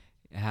we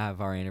have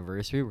our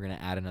anniversary. We're gonna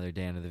add another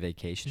day onto the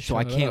vacation. So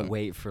I can't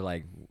wait for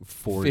like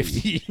 40.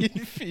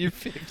 50 your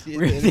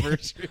 50th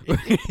anniversary. We're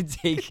gonna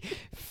take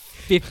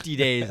 50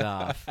 days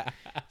off.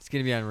 It's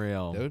gonna be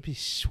unreal. That would be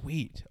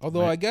sweet.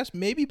 Although I guess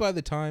maybe by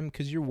the time,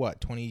 because you're what,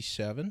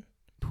 27?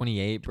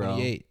 28, bro.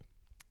 28.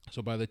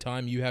 So by the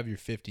time you have your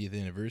 50th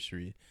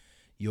anniversary,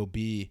 you'll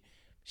be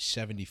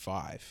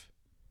 75.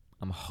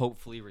 I'm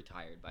hopefully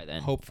retired by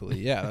then. Hopefully,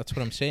 yeah, that's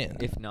what I'm saying.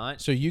 If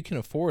not, so you can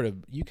afford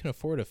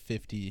a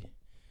 50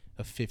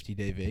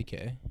 day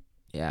vacay.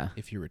 Yeah.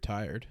 If you're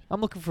retired.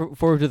 I'm looking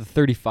forward to the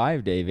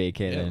 35-day vacay.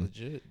 Yeah, then.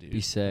 legit, dude.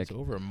 Be sick. It's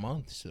over a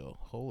month still.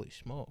 Holy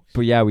smokes.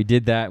 But yeah, we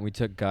did that. We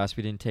took Gus.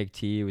 We didn't take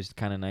T. It was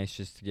kind of nice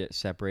just to get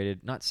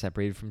separated. Not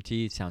separated from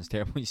T. It sounds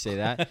terrible when you say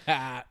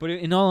that. But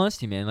in all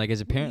honesty, man, like as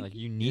a parent, like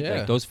you need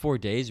like those 4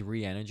 days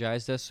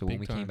re-energized us. So when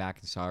we came back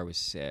and saw her, it was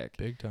sick.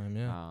 Big time,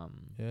 yeah.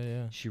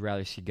 Yeah. She'd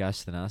rather see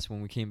Gus than us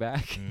when we came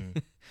back.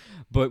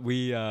 But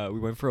we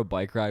went for a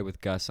bike ride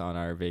with Gus on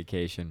our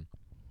vacation.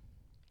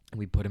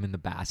 We put him in the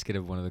basket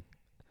of one of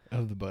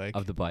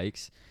the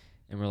bikes,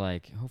 and we're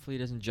like, hopefully he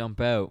doesn't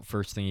jump out.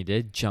 First thing he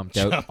did, jumped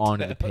out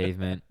onto the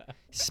pavement,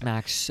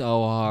 smacked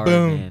so hard,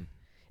 Boom. man.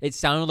 It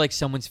sounded like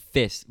someone's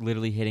fist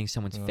literally hitting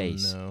someone's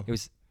face. No. It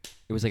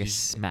was like a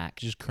smack.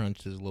 Just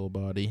crunched his little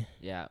body.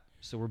 Yeah.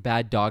 So we're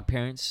bad dog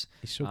parents.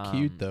 He's so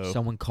cute though.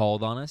 Someone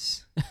called on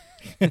us.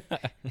 They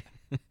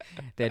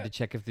had to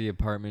check if the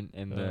apartment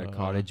and the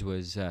cottage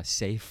was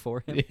safe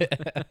for him.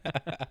 Yeah.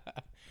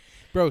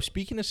 Bro,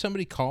 speaking of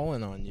somebody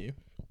calling on you,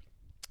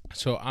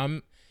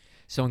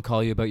 Someone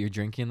call you about your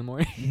drinking in the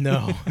morning?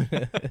 No.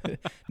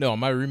 No,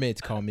 my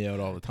roommates call me out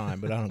all the time,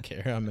 but I don't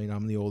care. I mean,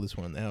 I'm the oldest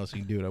one in the house. You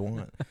can do what I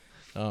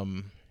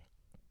want.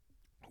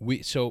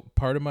 So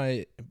part of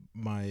my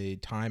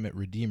time at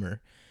Redeemer,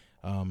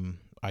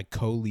 I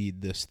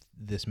co-lead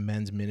this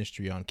men's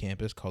ministry on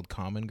campus called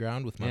Common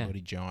Ground with my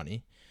buddy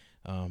Johnny.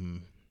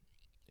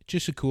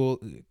 Just a cool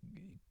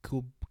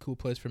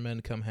place for men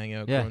to come hang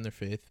out, grow in their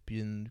faith, be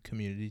in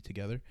community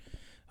together.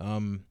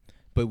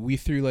 But we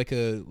threw like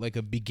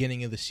a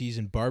beginning of the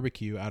season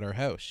barbecue at our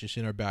house, just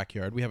in our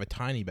backyard. We have a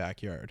tiny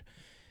backyard.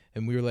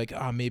 And we were like,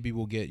 maybe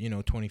we'll get,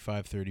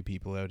 25, 30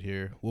 people out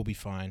here. We'll be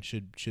fine.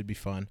 Should be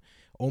fun.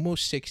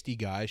 Almost 60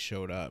 guys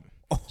showed up.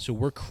 So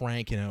we're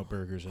cranking out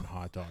burgers and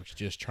hot dogs,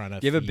 just trying to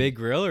Do you have a big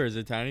grill or is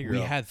it a tiny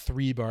grill? We had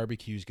 3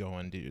 barbecues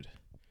going, dude.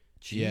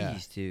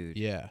 Jeez, dude.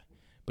 Yeah.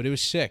 But it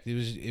was sick. It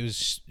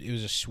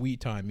was a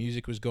sweet time.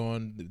 Music was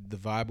going. The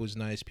vibe was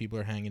nice. People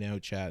are hanging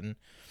out, chatting.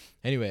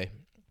 Anyway,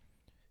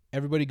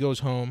 everybody goes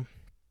home.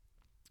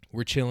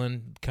 We're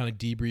chilling, kind of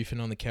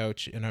debriefing on the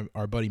couch, and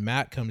our buddy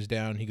Matt comes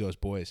down. He goes,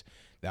 "Boys,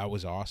 that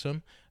was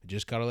awesome. I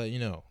just got to let you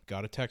know.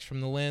 Got a text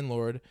from the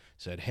landlord.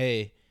 Said,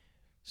 hey,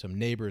 some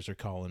neighbors are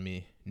calling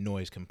me.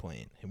 Noise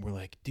complaint." And we're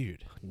like,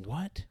 dude,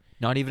 what?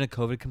 Not even a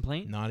COVID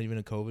complaint? Not even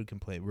a COVID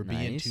complaint. We're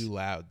being too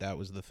loud. That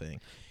was the thing.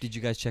 Did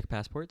you guys check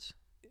passports?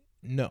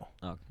 No.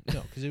 Oh.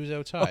 No, because it was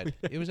outside.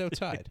 It was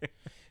outside.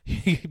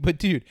 But,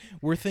 dude,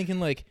 we're thinking,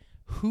 like,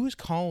 who's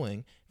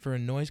calling for a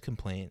noise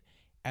complaint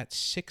at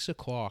 6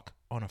 o'clock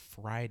on a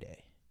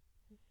Friday?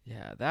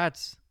 Yeah,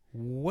 that's...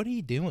 What are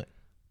you doing?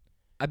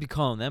 I'd be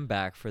calling them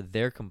back for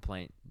their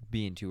complaint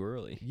being too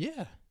early.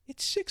 Yeah,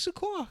 it's 6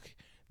 o'clock.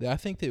 We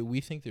think they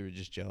were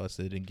just jealous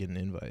they didn't get an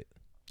invite.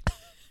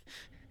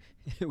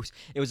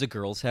 It was a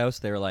girl's house.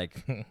 They were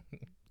like,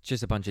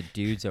 just a bunch of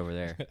dudes over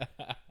there.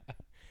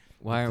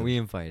 Why aren't we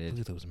invited?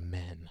 Look at those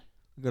men.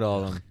 Look at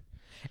all of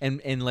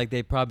them. And like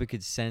they probably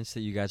could sense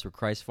that you guys were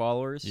Christ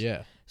followers.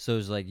 Yeah. So it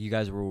was like you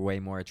guys were way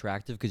more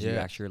attractive because you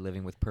actually are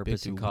living with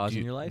purpose and cause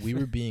in your life. We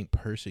were being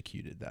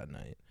persecuted that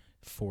night,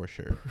 for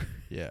sure.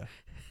 Yeah.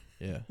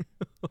 Yeah.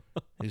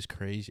 It was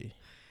crazy.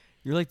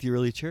 You're like the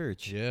early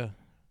church. Yeah.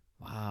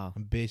 Wow.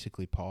 I'm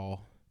basically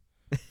Paul.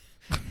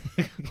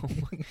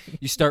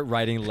 You start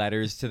writing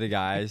letters to the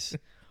guys,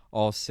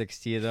 all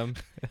 60 of them,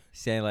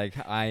 saying like,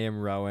 "I am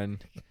Rowan."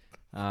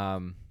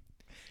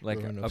 Like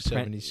Rowan of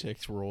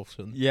 76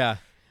 Rolfson. Yeah,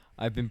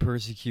 I've been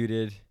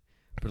persecuted,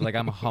 but like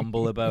I'm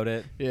humble about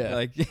it. Yeah,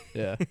 like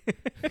yeah.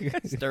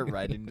 Start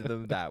writing to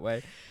them that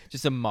way.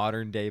 Just a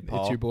modern day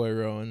Paul. It's your boy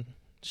Rowan,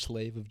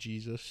 slave of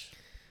Jesus.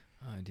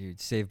 Oh, dude,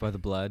 saved by the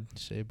blood.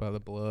 Saved by the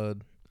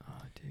blood.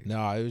 Oh, dude.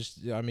 No, it was.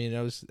 I mean, it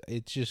was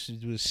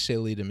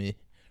silly to me.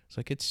 It's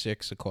like it's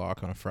 6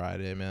 o'clock on a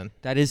Friday, man.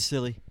 That is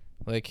silly.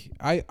 Like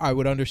I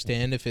would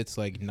understand if it's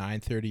like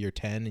 9:30 or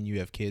 10 and you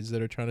have kids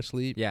that are trying to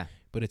sleep. Yeah.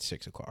 But it's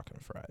 6 o'clock on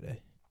a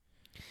Friday.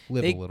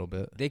 Live a little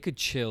bit. They could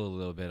chill a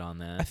little bit on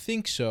that. I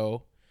think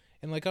so.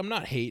 And like I'm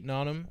not hating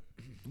on them.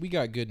 We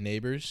got good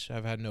neighbors.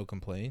 I've had no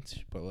complaints.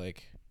 But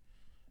like,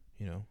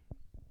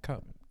 kind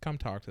come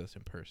talk to us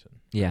in person.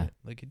 Yeah. Right?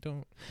 Like, you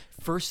don't.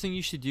 First thing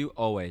you should do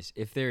always,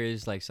 if there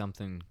is like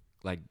something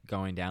like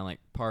going down, like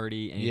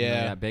party, anything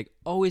like that big,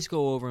 always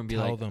go over and be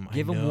Tell like, them,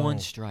 give them one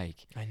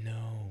strike. I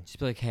know. Just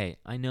be like, hey,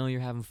 I know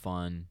you're having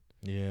fun.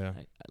 Yeah.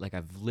 Like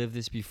I've lived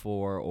this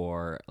before,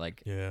 or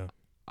like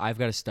I've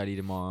got to study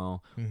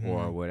tomorrow,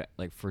 or what?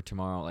 Like for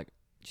tomorrow, like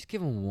just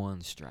give them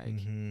one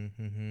strike,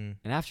 and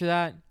after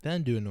that,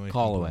 then do a noise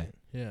call complaint.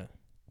 away. Yeah.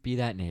 Be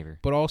that neighbor.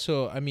 But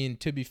also, I mean,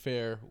 to be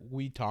fair,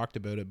 we talked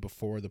about it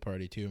before the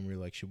party too, and we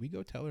were like, should we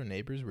go tell our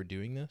neighbors we're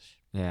doing this?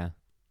 Yeah.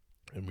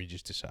 And we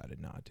just decided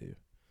not to.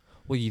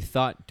 Well, you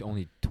thought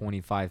only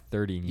 25,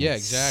 30, and you had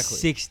exactly.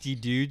 60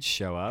 dudes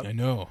show up. I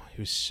know. It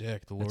was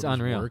sick. The Lord was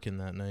working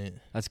that night.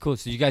 That's cool.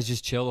 So you guys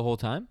just chill the whole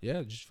time?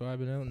 Yeah, just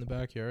vibing out in the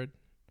backyard.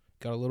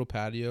 Got a little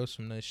patio,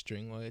 some nice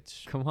string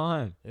lights. Come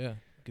on. Yeah,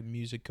 good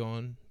music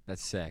going.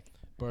 That's sick.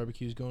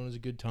 Barbecue's going. It was a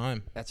good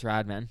time. That's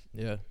rad, man.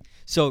 Yeah.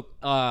 So,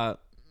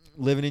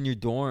 living in your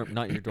dorm,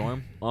 not your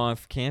dorm,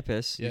 off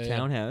campus, your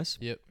townhouse.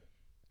 Yep.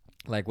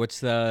 Like,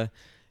 what's the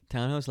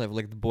townhouse like?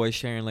 Like the boys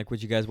sharing, like,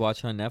 what you guys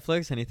watch on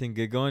Netflix? Anything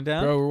good going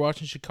down? Bro, we're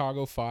watching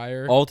Chicago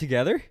Fire. All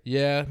together?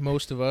 Yeah,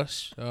 most of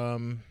us.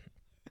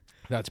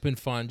 That's been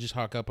fun. Just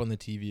hawk up on the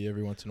TV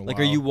every once in a while. Like,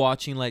 are you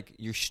watching, like,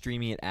 you're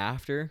streaming it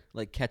after?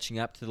 Like, catching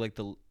up to, like,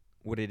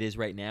 what it is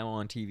right now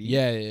on TV?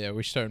 Yeah.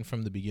 We're starting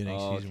from the beginning,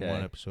 season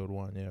 1, episode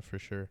 1. Yeah, for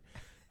sure.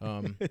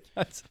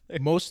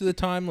 Most of the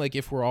time, like,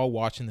 if we're all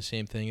watching the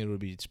same thing, it would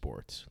be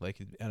sports. Like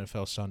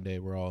NFL Sunday,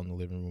 we're all in the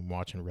living room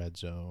watching Red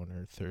Zone,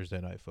 or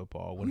Thursday Night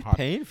Football. Who's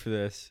paying for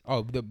this?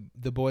 Oh,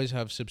 the boys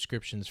have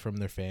subscriptions from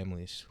their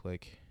families.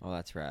 Like, oh,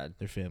 that's rad.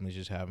 Their families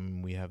just have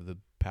them. We have the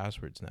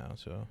passwords now.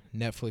 So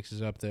Netflix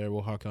is up there.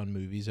 We'll hawk on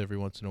movies every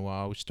once in a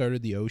while. We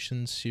started the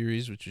Oceans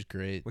series, which is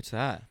great. What's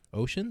that?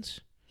 Oceans?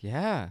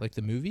 Yeah. Like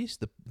the movies?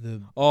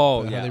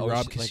 How they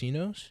rob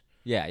casinos?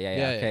 Yeah.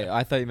 Okay.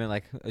 I thought you meant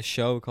like a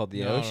show called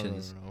The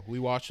Oceans. No. We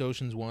watched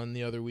Oceans 1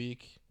 the other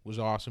week. Was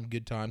awesome.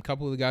 Good time. A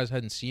couple of the guys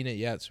hadn't seen it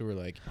yet, so we're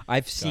like,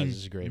 I've seen this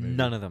is a great movie.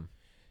 None of them.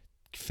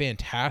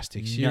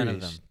 Fantastic series. None of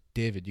them.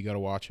 David, you got to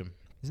watch them.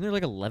 Isn't there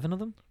like 11 of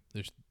them?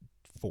 There's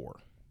 4.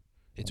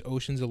 It's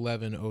Oceans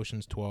 11,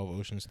 Oceans 12,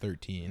 Oceans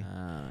 13.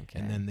 Okay.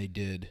 And then they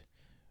did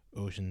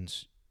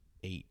Oceans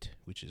 8,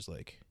 which is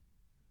like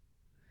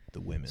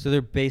the women. So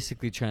they're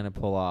basically trying to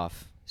pull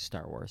off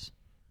Star Wars.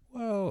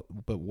 Well,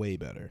 but way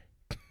better.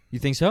 You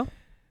think so?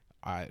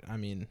 I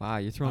mean, wow,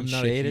 you're throwing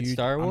shade at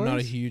Star Wars? I'm not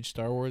a huge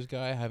Star Wars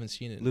guy. I haven't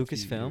seen it.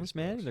 Lucasfilms,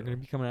 man, they're going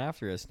to be coming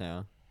after us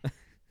now. I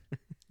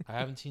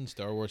haven't seen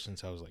Star Wars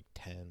since I was like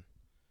 10.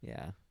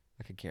 Yeah,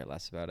 I could care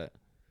less about it.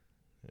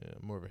 Yeah,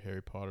 more of a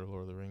Harry Potter,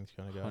 Lord of the Rings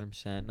kind of guy.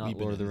 100%, not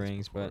Lord of the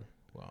Rings, but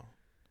wow,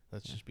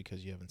 that's just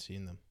because you haven't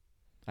seen them.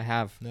 I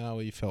have. No,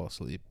 you fell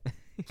asleep.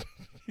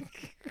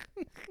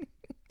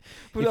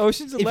 But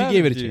Ocean's 11, if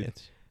you gave it a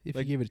chance, you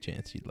gave it a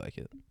chance, you'd like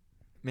it.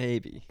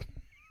 Maybe.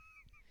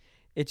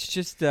 It's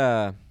just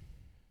I'm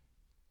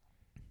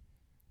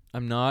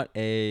not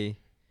a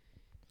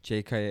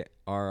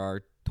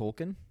J.K.R.R.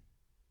 Tolkien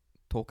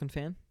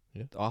fan.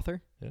 Yeah. The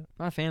author. Yeah.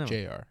 Not a fan of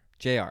him.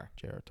 J.R.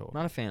 Tolkien.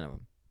 Not a fan of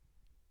him.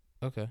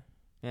 Okay.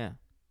 Yeah.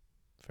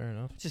 Fair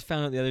enough. I just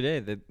found out the other day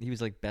that he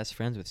was like best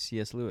friends with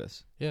C.S.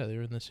 Lewis. Yeah, they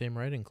were in the same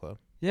writing club.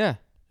 Yeah.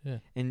 Yeah.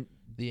 And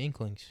the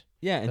Inklings.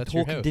 Yeah, and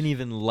Tolkien didn't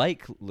even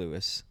like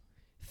Lewis.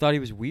 Thought he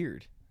was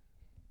weird.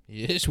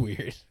 He is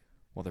weird.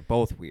 Well, they're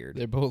both weird.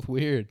 They're both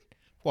weird.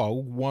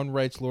 Well, one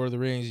writes Lord of the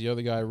Rings, the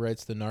other guy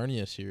writes the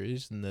Narnia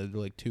series, and they're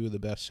like 2 of the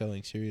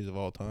best-selling series of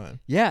all time.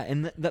 Yeah,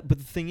 and but the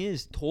thing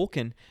is,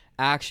 Tolkien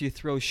actually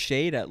throws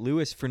shade at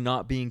Lewis for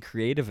not being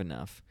creative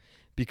enough,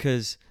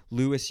 because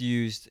Lewis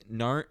used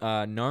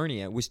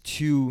Narnia was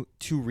too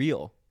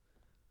real,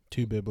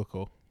 too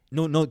biblical.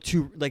 No,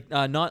 too like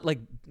not like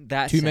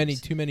that. Too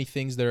many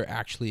things that are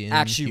actually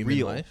in human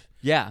real life.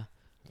 Yeah.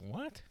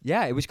 What?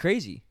 Yeah, it was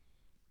crazy.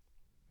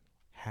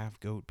 Have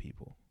goat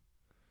people.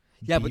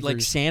 Yeah, but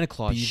like Santa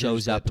Claus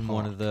shows up in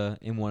one of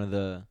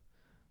the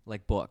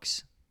like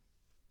books.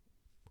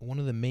 One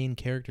of the main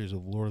characters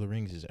of Lord of the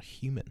Rings is a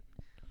human.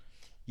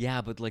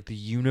 Yeah, but like the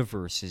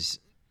universe is.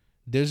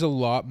 There's a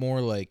lot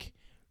more like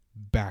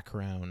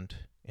background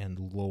and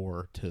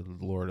lore to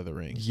Lord of the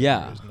Rings.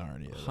 Yeah,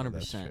 Narnia.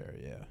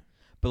 100%. Yeah.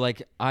 But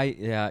like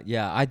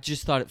I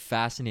just thought it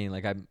fascinating.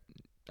 Like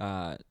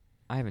I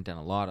haven't done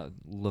a lot of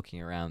looking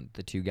around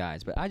the two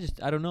guys, but I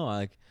don't know.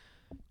 Like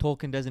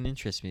Tolkien doesn't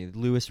interest me.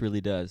 Lewis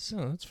really does.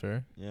 No, that's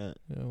fair. Yeah.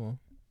 Yeah. Well,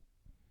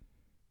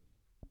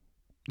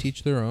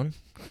 teach their own.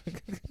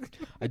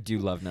 I do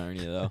love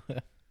Narnia though.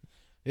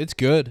 It's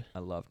good. I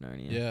love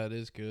Narnia. Yeah, it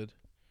is good.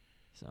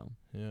 So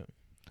yeah.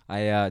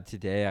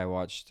 Today I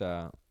watched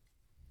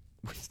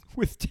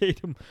with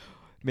Tatum.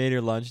 Made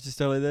her lunch to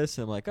stuff like this,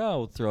 and I'm like, oh,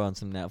 we'll throw on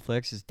some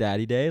Netflix. It's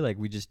Daddy Day. Like,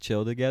 we just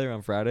chill together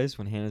on Fridays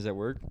when Hannah's at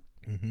work.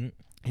 Mm-hmm.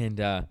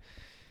 And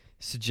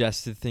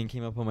suggested thing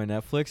came up on my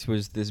Netflix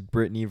was this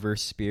Britney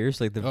versus Spears,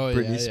 like the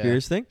Britney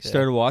Spears thing. Yeah.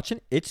 Started watching.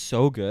 It's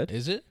so good.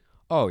 Is it?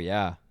 Oh,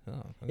 yeah.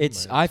 Oh,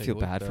 I feel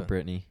bad for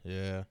Britney.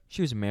 Yeah.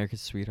 She was America's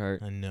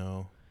sweetheart. I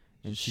know.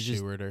 And she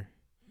just... her.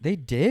 They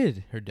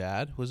did. Her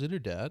dad? Was it her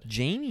dad?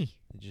 Jamie.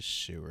 They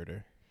just sewered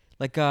her.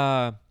 Like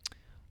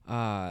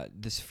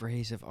this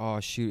phrase of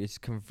it's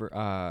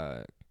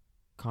conservative.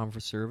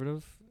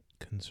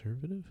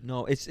 Conservative?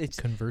 No, it's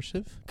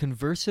conversive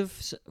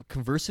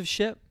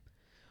ship,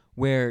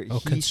 where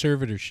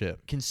conservatorship.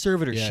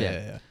 Conservatorship.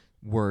 Yeah.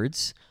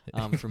 Words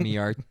for me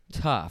are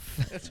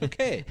tough. That's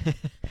okay.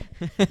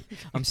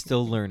 I'm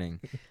still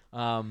learning.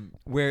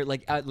 Where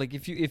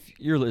if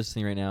you're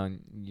listening right now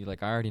and you're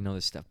like, I already know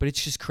this stuff, but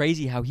it's just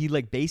crazy how he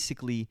like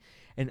basically,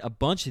 and a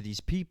bunch of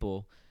these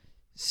people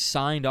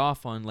signed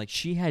off on, like,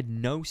 she had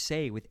no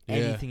say with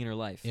anything in her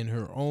life. In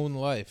her own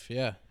life,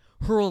 yeah.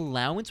 Her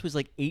allowance was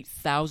like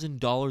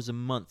 $8,000 a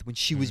month when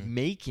she was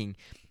making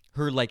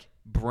her like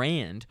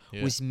brand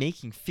was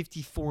making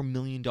 $54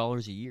 million a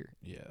year.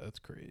 Yeah, that's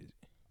crazy.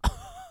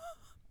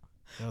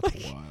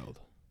 That's wild.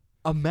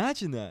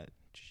 Imagine that.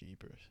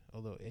 Jeepers.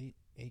 Although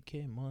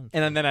 $8K a month.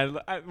 And then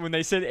I when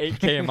they said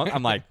 $8K a month,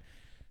 I'm like,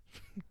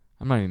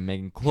 I'm not even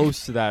making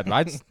close to that.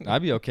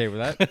 I'd be okay with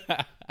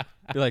that.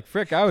 Be like,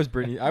 frick, I was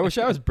Britney. I wish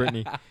I was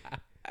Britney.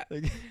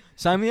 Like,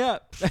 sign me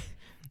up.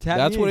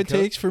 That's what it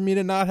takes for me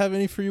to not have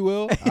any free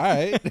will. All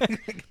right.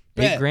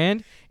 $8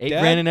 grand? $8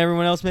 grand and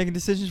everyone else making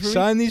decisions for me?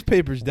 Sign these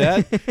papers,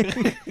 Dad.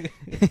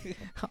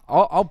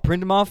 I'll print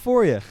them off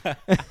for you.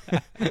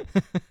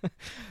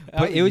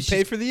 But it was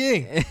pay for the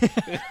ink.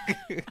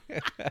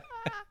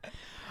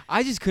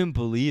 I just couldn't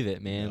believe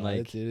it, man. No,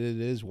 like it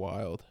is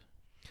wild.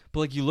 But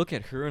like you look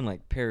at her and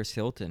like Paris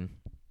Hilton,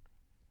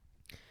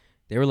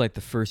 they were like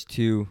the first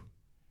two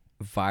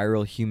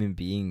viral human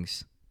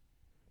beings.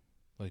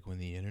 Like when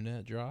the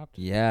internet dropped?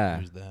 Yeah.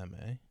 It was them,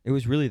 eh? It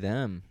was really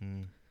them.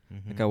 Mm-hmm.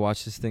 Like I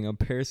watched this thing on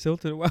Paris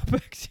Hilton a while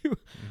back too.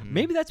 Mm-hmm.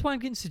 Maybe that's why I'm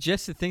getting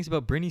suggested things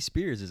about Britney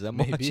Spears as I'm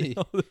watching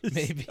all this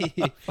Maybe.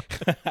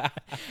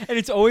 And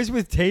it's always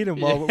with Tatum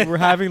while we're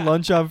having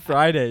lunch on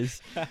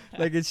Fridays.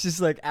 Like it's just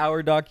like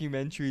our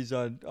documentaries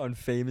on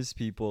famous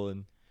people,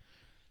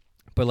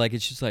 but like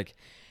it's just like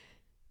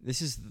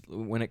this is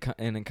when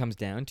it comes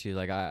down to,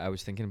 like, I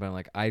was thinking about,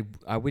 like, I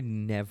would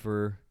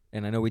never,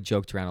 and I know we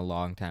joked around a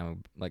long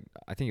time, like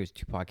I think it was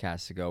 2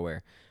 podcasts ago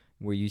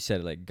where you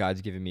said, like,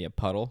 God's given me a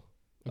puddle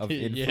of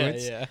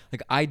influence. Yeah.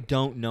 Like I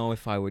don't know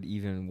if I would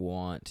even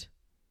want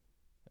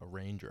a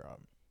raindrop.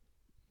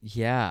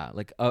 Yeah,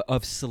 like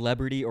of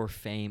celebrity or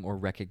fame or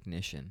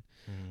recognition.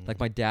 Like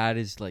my dad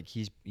is like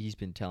he's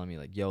been telling me,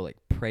 like, yo, like,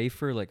 pray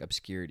for like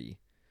obscurity.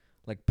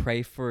 Like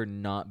pray for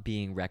not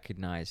being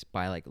recognized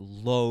by like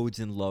loads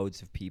and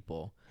loads of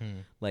people.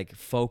 Like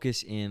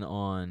focus in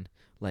on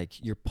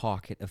like your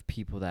pocket of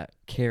people that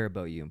care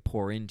about you and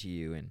pour into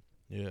you. And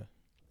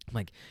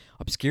like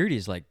obscurity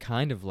is like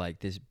kind of like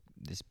this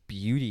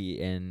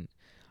beauty, and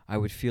I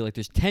would feel like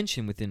there's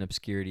tension within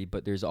obscurity,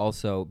 but there's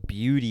also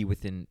beauty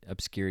within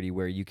obscurity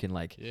where you can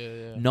like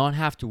not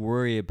have to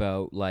worry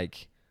about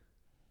like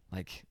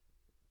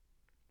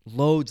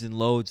loads and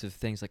loads of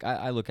things. Like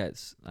I look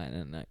at,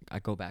 and I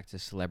go back to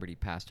celebrity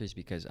pastors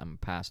because I'm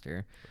a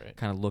pastor. Right.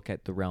 Kind of look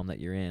at the realm that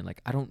you're in.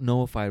 Like I don't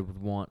know if I would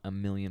want 1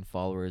 million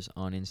followers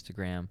on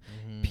Instagram,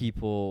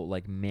 people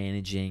like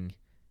managing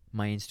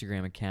my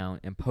Instagram account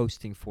and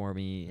posting for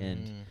me,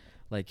 and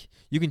like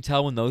you can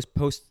tell when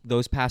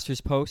those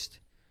pastors post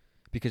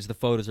because the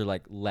photos are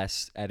like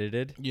less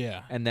edited.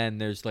 Yeah. And then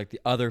there's like the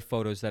other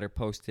photos that are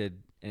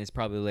posted, and it's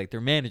probably like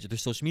their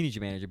social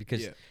media manager,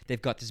 because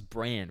they've got this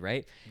brand,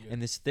 right? Yeah.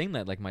 And this thing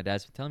that like my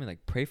dad's been telling me,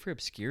 like, pray for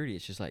obscurity.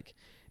 It's just like,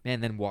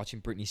 man, then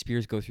watching Britney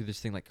Spears go through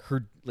this thing, like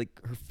her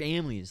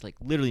family is like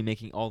literally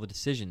making all the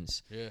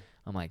decisions. Yeah.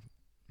 I'm like,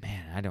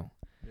 man, I don't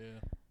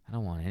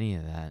want any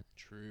of that.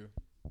 True.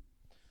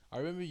 I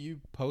remember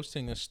you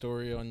posting a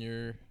story on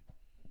your,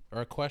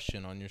 or a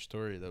question on your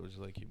story that was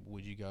like,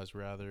 would you guys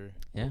rather?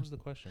 Yeah. What was the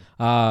question?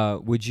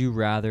 Would you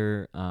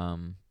rather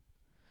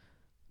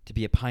to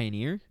be a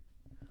pioneer?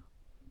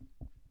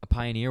 A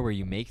pioneer where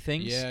you make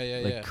things,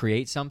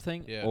 create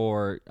something,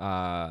 or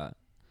I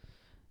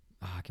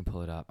can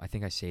pull it up. I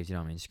think I saved it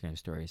on my Instagram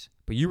stories,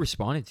 but you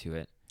responded to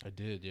it. I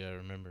did, I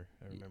remember.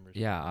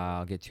 Yeah,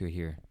 I'll get to it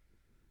here.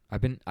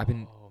 I've been.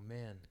 Oh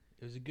man,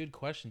 it was a good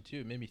question too.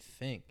 It made me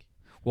think.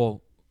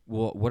 Well,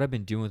 what I've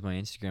been doing with my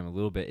Instagram a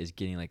little bit is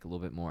getting like a little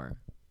bit more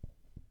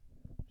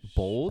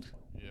bold.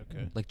 Yeah,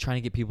 okay. Like trying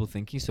to get people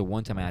thinking. So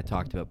one time I had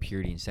talked about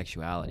purity and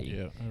sexuality.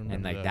 Yeah, I remember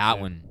and like that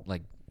one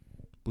like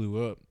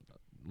blew up.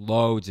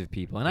 Loads of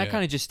people, and I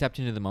kind of just stepped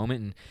into the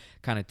moment and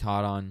kind of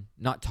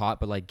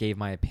but like gave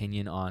my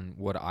opinion on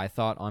what I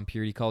thought on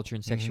purity culture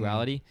and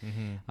sexuality.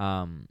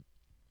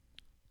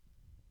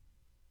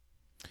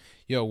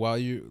 Yo, while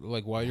you're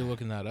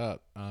looking that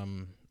up,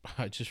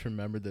 I just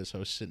remembered this. I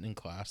was sitting in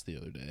class the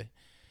other day,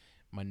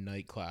 my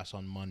night class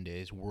on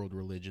Mondays, world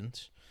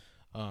religions,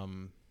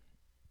 and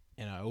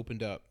I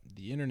opened up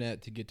the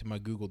internet to get to my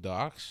Google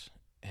Docs,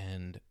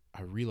 and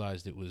I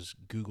realized it was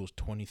Google's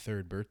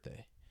 23rd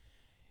birthday.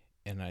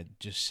 And I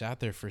just sat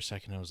there for a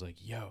second. I was like,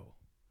 yo.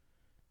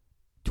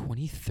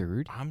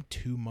 23rd? I'm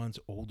 2 months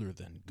older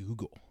than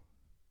Google.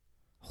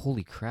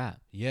 Holy crap.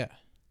 Yeah.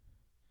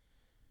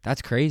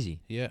 That's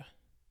crazy. Yeah.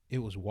 It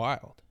was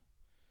wild.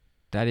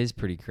 That is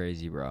pretty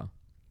crazy, bro.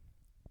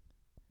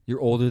 You're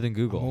older than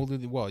Google.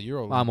 You're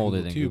older. I'm than older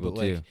Google than too, Google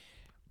but too. like,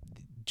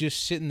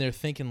 just sitting there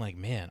thinking, like,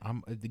 man,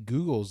 the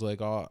Google's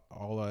like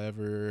all I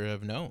ever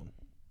have known.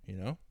 You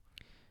know,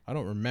 I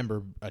don't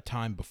remember a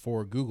time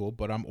before Google,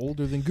 but I'm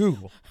older than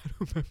Google. I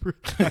don't remember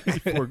a time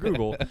before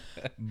Google,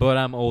 but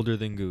I'm older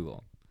than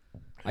Google.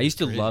 I used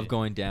to love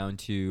going down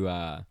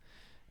to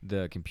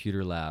the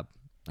computer lab.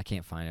 I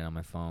can't find it on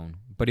my phone,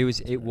 but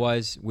it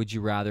was. Would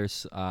you rather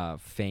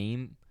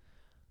fame,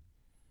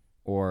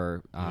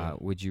 or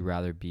would you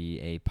rather be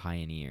a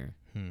pioneer?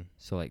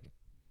 So like,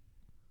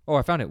 oh,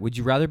 I found it. Would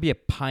you rather be a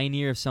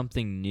pioneer of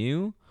something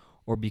new,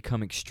 or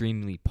become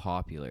extremely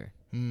popular?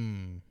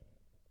 And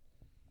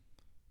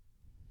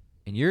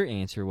your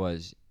answer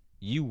was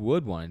you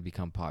would want to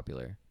become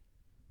popular.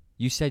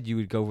 You said you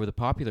would go for the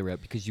popular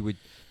route because you would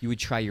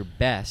try your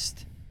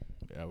best.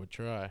 I would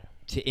try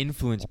to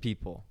influence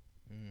people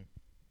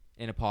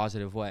in a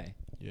positive way.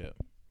 Yeah.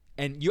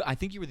 And I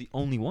think you were the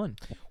only one.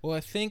 Well,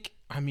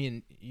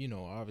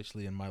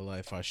 obviously in my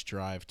life I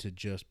strive to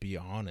just be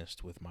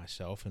honest with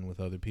myself and with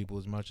other people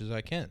as much as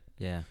I can.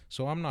 Yeah.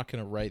 So I'm not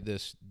going to write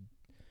this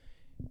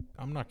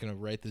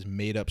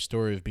made up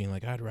story of being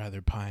like, I'd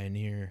rather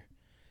pioneer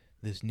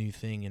this new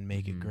thing and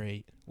make it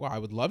great. Well, I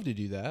would love to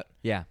do that.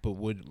 Yeah. But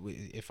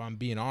if I'm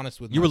being honest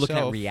with myself. You were looking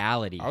at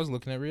reality. I was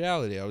looking at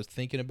reality. I was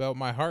thinking about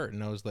my heart,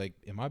 and I was like,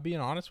 am I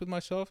being honest with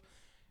myself?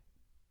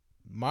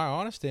 My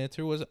honest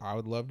answer was I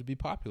would love to be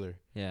popular.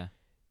 Yeah.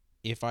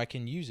 If I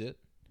can use it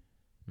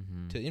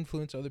to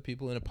influence other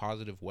people in a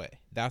positive way.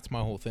 That's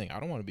my whole thing. I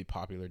don't want to be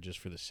popular just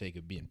for the sake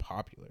of being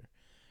popular.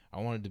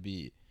 I wanted to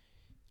be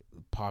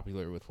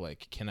popular with,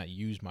 like, can I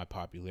use my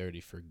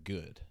popularity for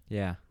good?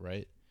 Yeah.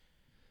 Right?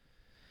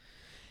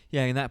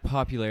 Yeah, and that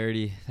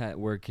popularity, that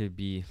word could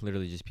be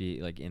literally just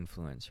be like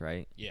influence,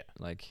 right? Yeah.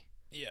 Like,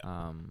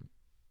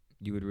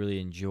 you would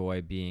really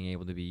enjoy being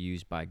able to be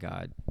used by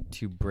God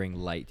to bring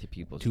light to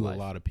people's life. To a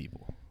lot of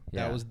people.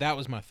 Yeah. That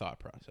was my thought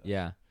process.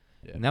 Yeah.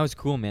 And that was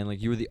cool, man.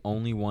 Like, you were the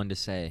only one to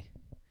say.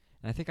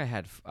 And I think I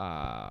had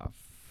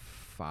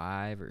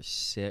 5 or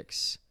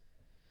 6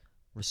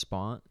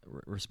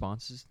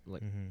 responses.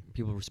 Like,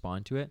 people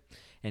respond to it.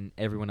 And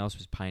everyone else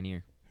was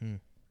pioneer.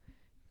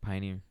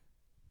 Pioneer.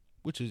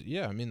 Which is,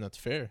 that's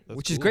fair. That's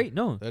Which is great.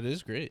 No. That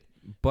is great.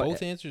 But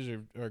both answers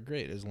are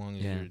great as long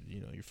as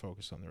you're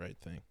focused on the right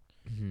thing.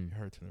 Your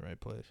heart's in the right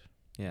place.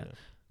 Yeah.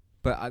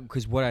 But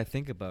because what I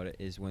think about it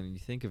is when you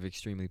think of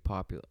extreme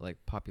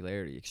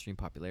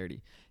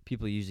popularity,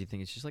 people usually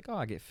think it's just like, oh,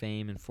 I get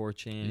fame and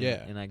fortune.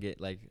 Yeah. And I get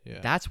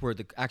that's where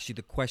the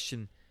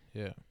question.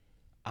 Yeah.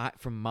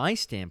 From my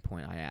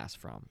standpoint, I asked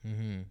from.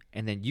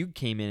 And then you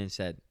came in and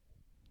said,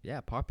 yeah,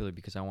 popular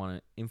because I want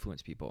to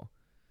influence people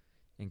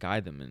and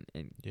guide them.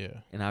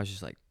 And I was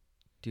just like,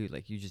 dude,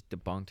 like, you just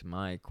debunked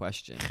my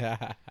question.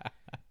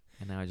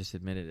 And now I just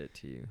admitted it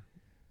to you.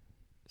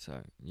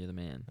 So you're the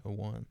man. A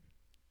 1.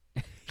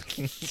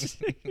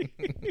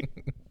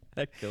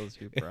 That kills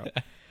you, bro.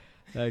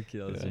 That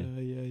kills you.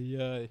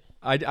 Yeah.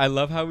 I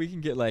love how we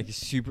can get like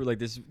super like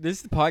this.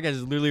 This podcast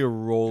is literally a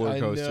roller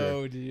coaster. I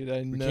know, dude.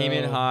 I know. We came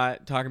in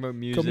hot, talking about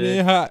music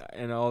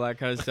and all that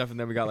kind of stuff, and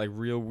then we got like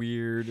real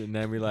weird, and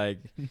then we like.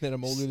 And then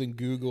I'm older than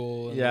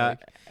Google. And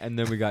and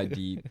then we got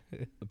deep,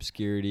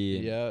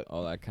 obscurity, and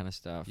all that kind of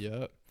stuff.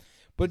 Yeah.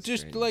 But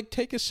just crazy. Like,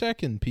 take a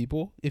second,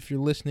 people. If you're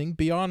listening,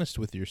 be honest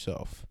with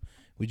yourself.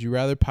 Would you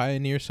rather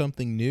pioneer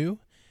something new?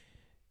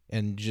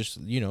 And just,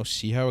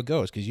 see how it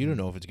goes. Because you don't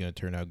know if it's going to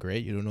turn out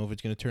great. You don't know if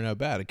it's going to turn out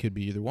bad. It could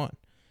be either one.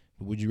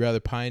 But would you rather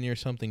pioneer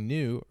something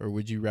new, or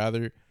would you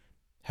rather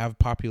have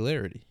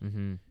popularity?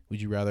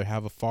 Would you rather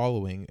have a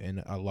following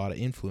and a lot of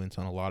influence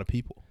on a lot of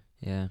people?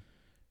 Yeah.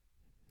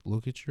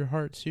 Look at your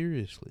heart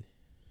seriously.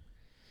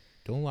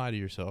 Don't lie to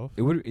yourself.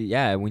 It would.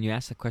 Yeah, when you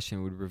ask the question,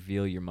 it would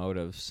reveal your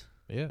motives.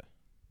 Yeah.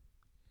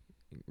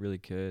 It really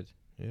could.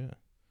 Yeah.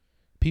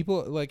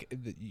 People, like,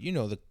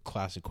 the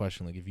classic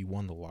question, like, if you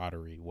won the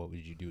lottery, what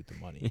would you do with the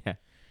money? Yeah.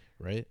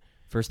 Right?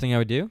 First thing I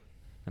would do,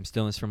 I'm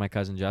stealing this from my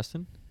cousin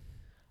Justin.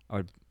 I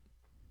would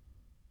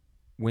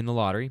win the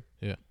lottery.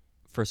 Yeah.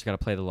 First, I got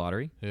to play the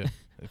lottery. Yeah.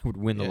 I would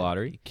win the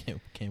lottery. You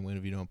can't win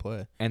if you don't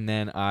play. And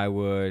then I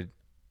would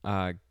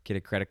get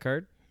a credit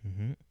card.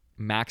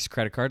 Max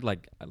credit card,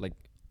 like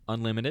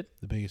unlimited.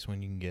 The biggest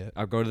one you can get.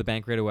 I'll go to the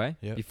bank right away.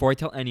 Yep. Before I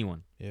tell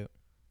anyone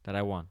that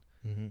I won.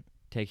 Mm-hmm.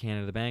 Take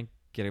hand of the bank,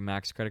 get a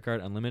max credit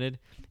card, unlimited,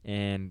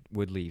 and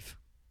would leave.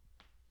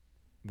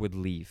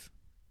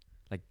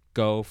 Like,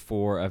 go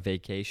for a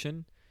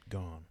vacation.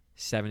 Gone.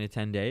 7 to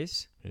 10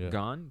 days. Yeah.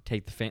 Gone.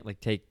 Take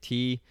take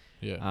T.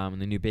 Yeah. And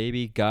the new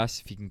baby,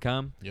 Gus, if you can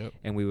come. Yep.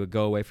 And we would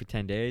go away for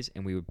 10 days,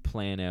 and we would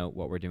plan out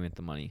what we're doing with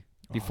the money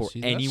before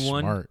that's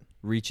anyone smart.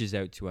 reaches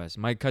out to us.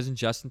 My cousin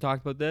Justin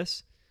talked about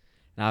this,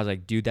 and I was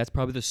like, dude, that's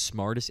probably the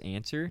smartest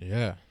answer.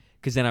 Yeah.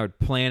 Because then I would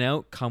plan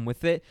out, come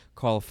with it,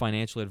 call a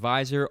financial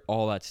advisor,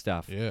 all that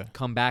stuff. Yeah.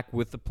 Come back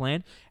with the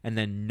plan, and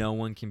then no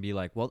one can be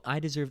like, well,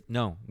 I deserve...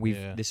 No,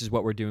 this is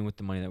what we're doing with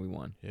the money that we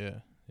won. Yeah,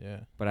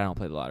 yeah. But I don't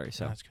play the lottery,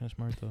 so... That's kind of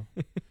smart, though.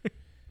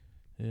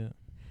 Yeah.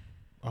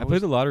 I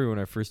played the lottery when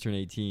I first turned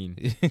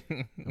 18.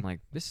 I'm like,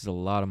 this is a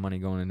lot of money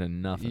going into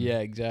nothing. Yeah,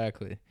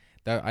 exactly.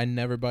 I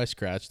never buy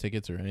scratch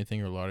tickets or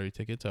anything or lottery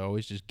tickets. I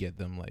always just get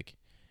them like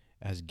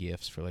as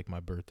gifts for like my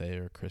birthday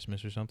or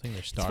Christmas or something.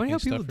 They're stocking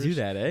It's funny how people do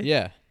that, eh?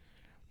 Yeah.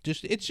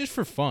 It's just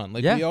for fun.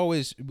 Like we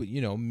always,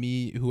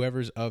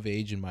 whoever's of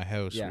age in my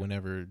house,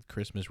 whenever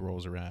Christmas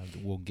rolls around,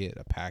 we'll get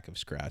a pack of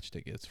scratch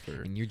tickets for.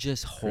 And you're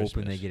just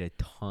hoping they get a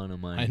ton of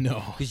money. I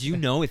know, because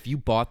if you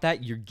bought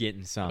that, you're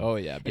getting some. Oh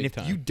yeah, and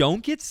if you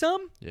don't get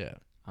some,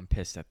 I'm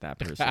pissed at that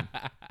person.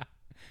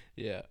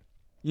 Yeah,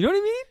 you know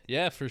what I mean?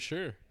 Yeah, for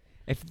sure.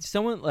 If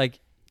someone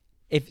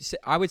if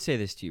I would say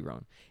this to you,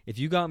 Ron, if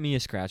you got me a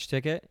scratch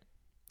ticket,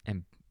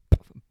 and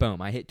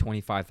boom, I hit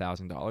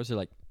 $25,000, they're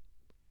like.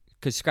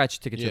 Because scratch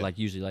tickets are like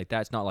usually like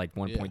that. It's not like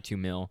 1.2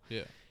 mil.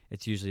 Yeah.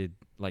 It's usually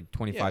like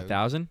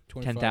 25,000,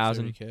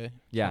 10,000.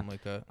 Yeah. Something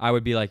like that. I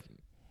would be like,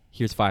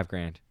 here's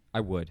 $5,000.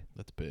 I would.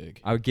 That's big.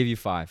 I would give you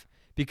 5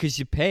 because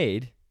you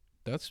paid.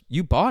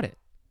 You bought it.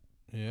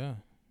 Yeah.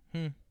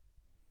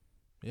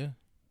 Yeah.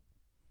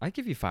 I'd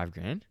give you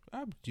 $5,000.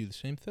 I would do the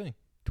same thing.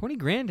 20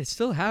 grand. It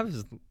still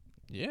has.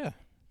 Yeah.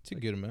 It's a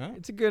good amount.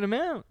 It's a good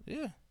amount.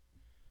 Yeah.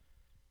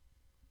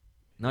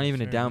 Not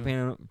even a down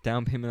payment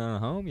on a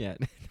home yet.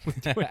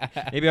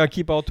 Maybe I'll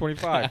keep all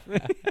 25.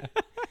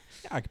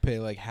 I could pay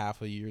like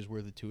half a year's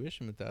worth of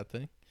tuition with that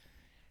thing.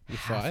 With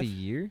half 5? A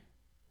year?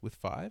 With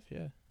 5,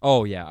 yeah.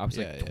 Oh yeah, I was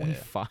like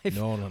 25. Yeah.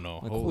 No.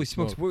 Like, holy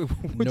smokes!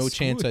 No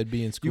chance I'd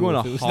be in school. You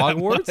want to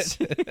Hogwarts?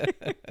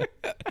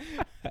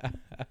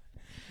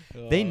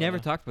 They never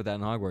talked about that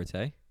in Hogwarts,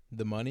 eh?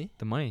 The money?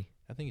 The money.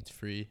 I think it's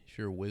free if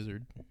you're a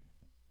wizard.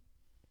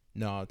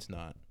 No, it's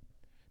not.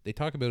 They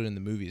talk about it in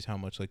the movies, how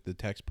much like the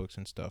textbooks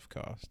and stuff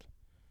cost.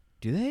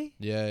 Do they?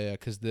 Yeah,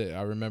 because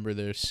I remember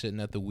they're sitting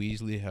at the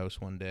Weasley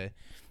house one day,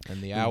 and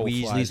the owl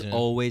flies Weasleys in.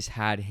 always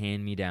had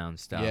hand-me-down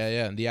stuff.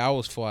 Yeah, and the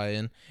owls fly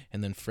in,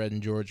 and then Fred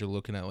and George are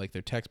looking at like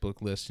their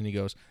textbook list, and he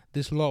goes,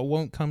 "This lot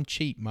won't come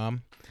cheap,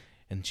 Mom,"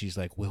 and she's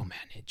like, "We'll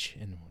manage,"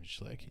 and we're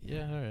just like,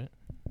 "Yeah, all right."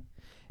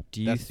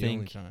 That's the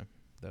only time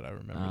that I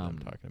remember them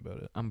talking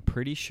about it. I'm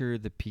pretty sure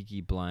the Peaky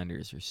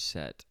Blinders are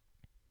set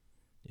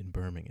in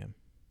Birmingham.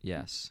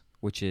 Yes.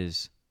 Which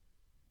is...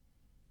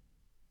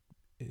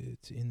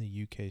 It's in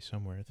the UK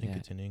somewhere. I think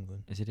it's in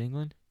England. Is it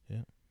England?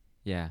 Yeah.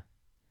 Yeah.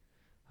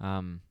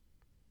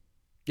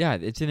 Yeah,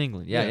 it's in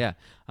England. Yeah.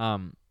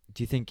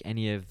 Do you think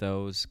any of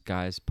those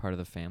guys, part of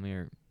the family,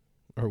 are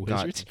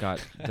wizards?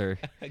 Got their...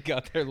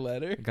 got their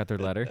letter? Got their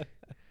letter?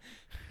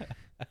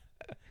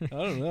 I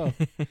don't know.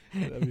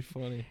 That'd be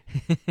funny.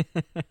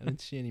 I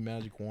didn't see any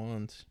magic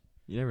wands.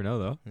 You never know,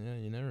 though. Yeah,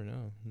 you never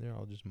know. They're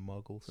all just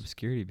muggles.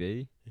 Obscurity,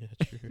 baby. Yeah,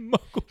 true.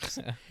 Muggles.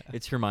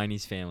 It's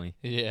Hermione's family.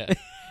 Yeah.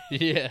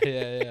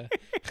 Yeah.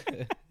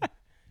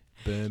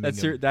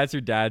 That's her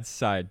dad's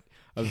side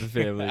of the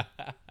family.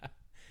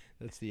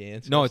 That's the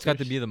answer. No, it's got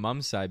to be the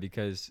mom's side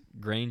because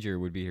Granger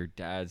would be her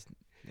dad's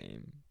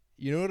name.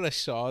 You know what I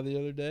saw the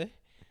other day?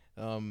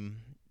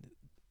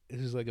 It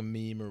was like a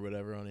meme or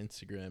whatever on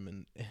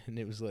Instagram, and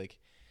it was like,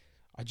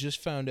 I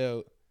just found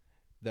out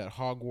that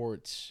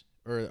Hogwarts...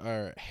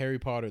 Or Harry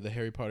Potter, the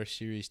Harry Potter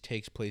series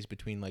takes place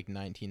between like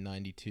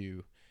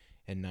 1992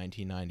 and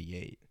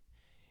 1998.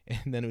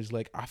 And then it was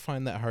like, I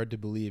find that hard to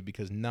believe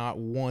because not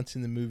once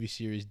in the movie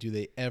series do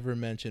they ever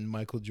mention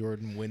Michael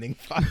Jordan winning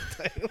 5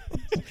 titles.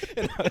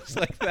 And I was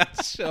like,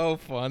 that's so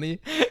funny.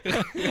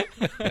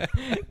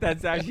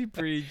 That's actually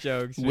pretty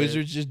jokes.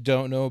 Wizards just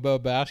don't know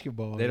about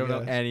basketball. They don't know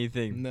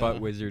anything but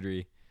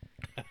wizardry.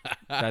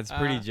 That's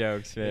pretty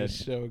jokes, man.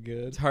 It's so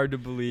good. It's hard to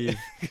believe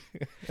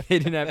they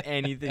didn't have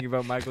anything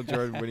about Michael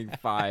Jordan winning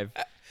 5.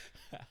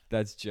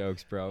 That's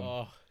jokes, bro.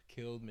 Oh,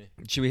 killed me.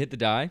 Should we hit the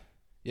die?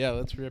 Yeah,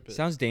 let's rip it.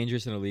 Sounds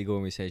dangerous and illegal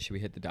when we say, should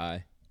we hit the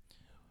die?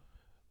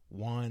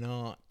 Why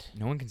not?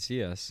 No one can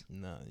see us.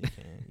 No, you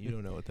can't. You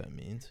don't know what that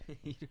means.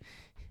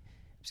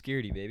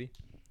 Obscurity, baby.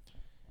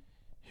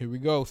 Here we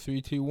go.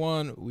 3, 2,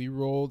 1. We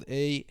rolled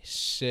a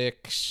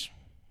 6.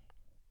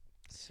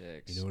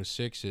 6. You know what a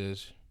 6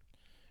 is?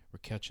 We're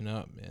catching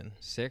up, man.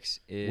 6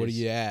 is... What are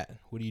you at?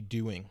 What are you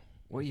doing?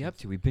 What are you up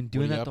to? We've been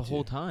doing that the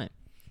whole time.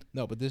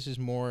 No, but this is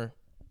more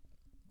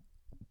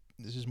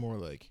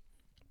like...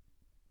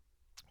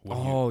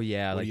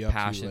 like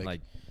passion.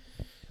 Like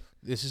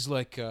this is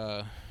like...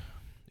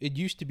 it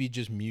used to be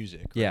just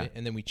music, right? Yeah.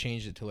 And then we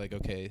changed it to like,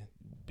 okay,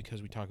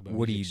 because we talk about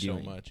what music are you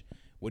doing? So much.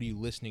 What are you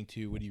listening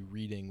to? What are you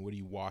reading? What are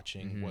you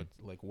watching?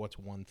 Mm-hmm. What's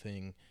one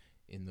thing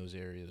in those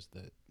areas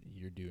that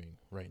you're doing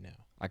right now?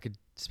 I could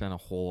spend a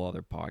whole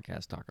other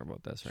podcast talking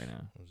about this right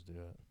now. Let's do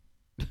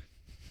it.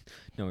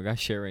 No, we got to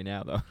share right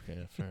now, though.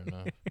 Yeah, fair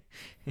enough.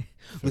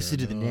 Listen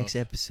to the next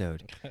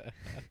episode.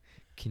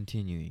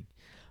 Continuing.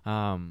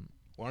 Want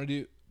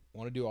to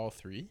do all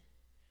 3?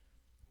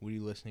 What are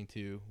you listening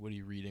to? What are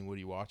you reading? What are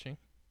you watching?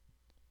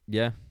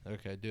 Yeah.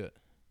 Okay, do it.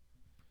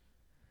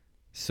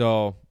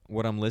 So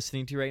what I'm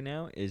listening to right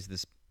now is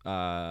this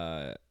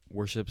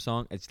worship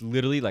song. It's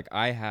literally like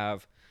I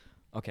have...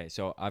 Okay,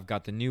 so I've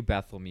got the new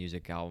Bethel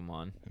music album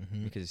on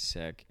because it's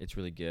sick. It's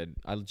really good.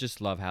 I just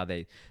love how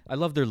I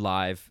love their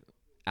live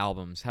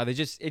albums. How it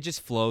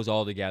just flows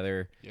all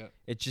together. Yeah.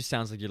 It just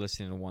sounds like you're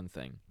listening to one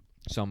thing.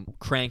 So I'm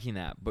cranking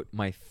that. But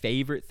my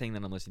favorite thing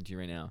that I'm listening to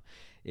right now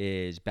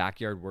is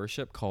Backyard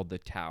Worship called The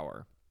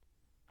Tower.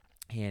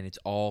 And it's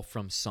all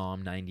from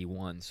Psalm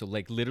 91. So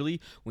like literally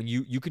when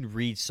you can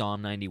read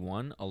Psalm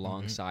 91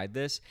 alongside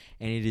this,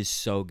 and it is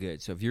so good.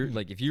 So if you're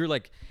like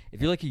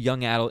a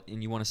young adult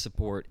and you want to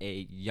support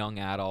a young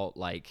adult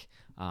like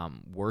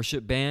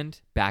worship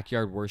band,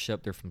 Backyard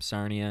Worship, they're from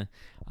Sarnia.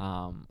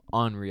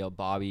 Unreal.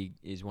 Bobby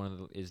is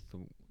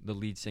the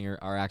lead singer.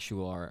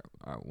 Our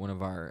one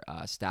of our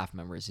staff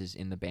members is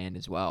in the band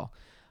as well.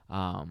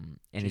 And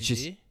JD? It's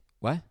just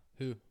what?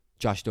 Who?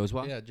 Josh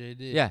Dozwa? Yeah,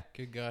 JD. Yeah.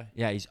 Good guy.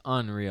 Yeah, he's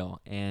unreal.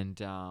 And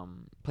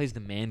plays the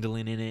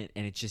mandolin in it,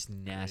 and it's just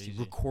nasty. Crazy.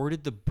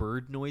 Recorded the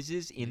bird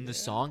noises in the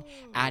song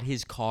at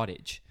his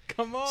cottage.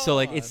 Come on. So,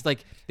 like, it's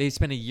like they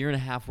spent 1.5 years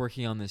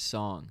working on this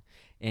song.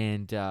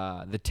 And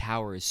The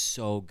Tower is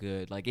so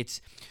good. Like,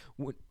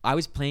 I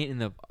was playing it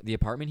in the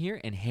apartment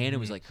here, and Hannah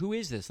was like, who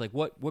is this? Like,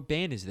 what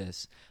band is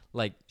this?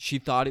 Like, she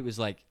thought it was,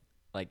 like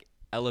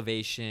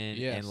Elevation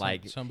and,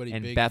 like, somebody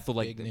and big, Bethel,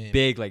 like,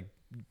 big, like,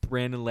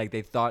 Brandon, like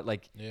they thought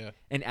like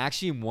and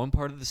actually in one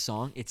part of the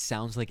song it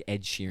sounds like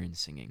Ed Sheeran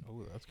singing.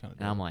 Oh, that's kind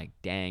of and I'm like,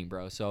 dang,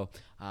 bro. So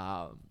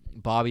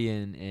Bobby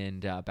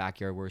and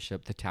Backyard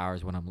Worship, The Tower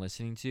is what I'm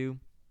listening to.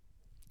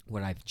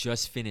 What I've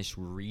just finished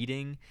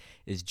reading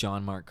is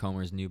John Mark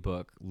Comer's new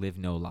book, Live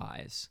No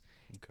Lies.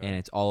 And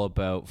it's all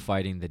about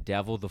fighting the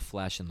devil, the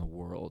flesh, and the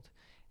world,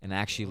 and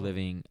actually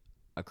living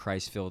a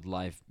Christ-filled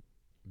life,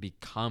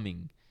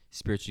 becoming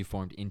spiritually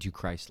formed into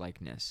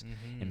Christ-likeness,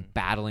 and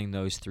battling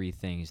those three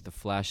things, the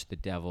flesh, the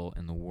devil,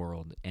 and the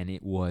world. And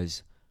it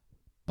was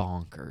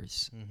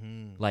bonkers.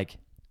 Like,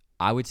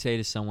 I would say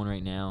to someone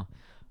right now,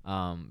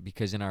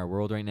 because in our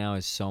world right now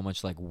is so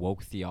much like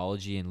woke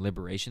theology and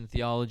liberation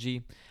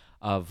theology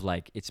of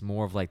like, it's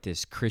more of like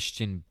this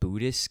Christian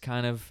Buddhist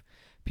kind of,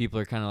 people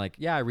are kind of like,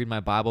 yeah, I read my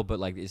Bible, but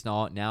like it's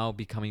not now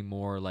becoming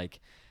more like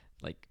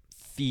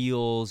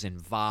feels and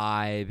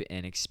vibe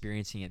and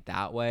experiencing it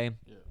that way.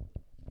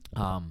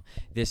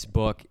 This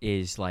book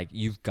is like,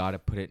 you've got to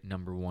put it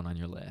number one on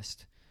your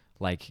list.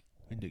 Like,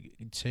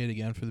 say it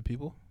again for the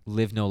people.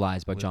 Live No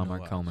Lies by John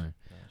Mark Comer.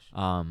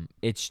 Nice.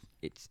 It's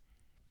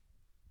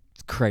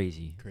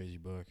crazy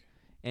book,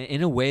 and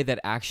in a way that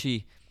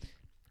actually,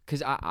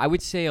 because I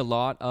would say a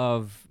lot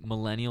of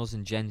millennials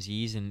and Gen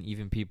Zs and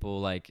even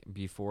people like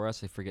before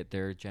us, I forget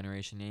their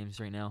generation names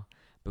right now,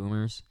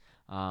 boomers,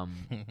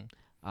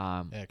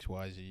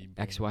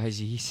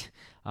 XYZs,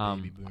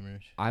 baby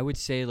boomers. I would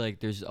say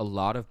like there's a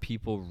lot of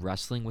people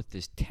wrestling with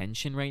this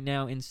tension right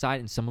now inside,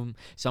 and some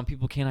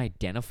people can't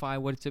identify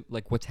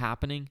what's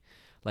happening,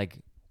 like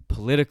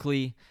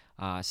politically,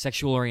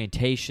 sexual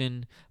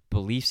orientation,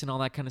 beliefs, and all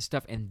that kind of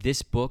stuff. And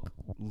this book,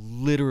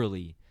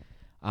 literally,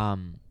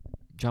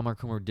 John Mark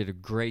Comer did a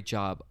great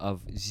job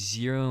of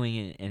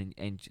zeroing in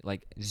and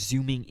like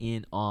zooming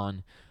in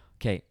on,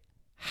 okay,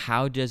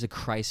 how does a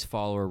Christ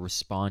follower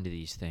respond to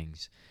these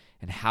things?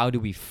 And how do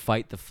we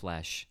fight the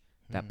flesh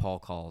that Paul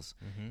calls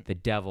the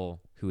devil,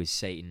 who is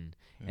Satan,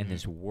 and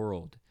this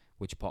world,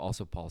 which Paul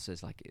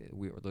says like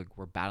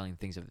we're battling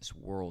things of this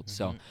world.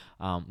 So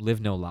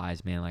Live No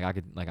Lies, man. I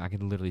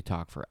could literally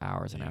talk for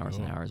hours and hours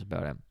and hours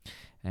about it.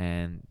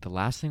 And the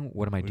last thing,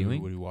 what am I doing?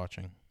 What are you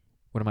watching?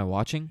 What am I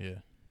watching? Yeah.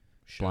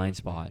 Blind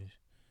Spot. Movies.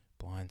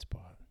 Blind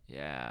Spot.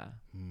 Yeah.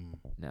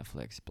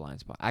 Netflix, Blind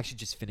Spot. I actually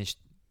just finished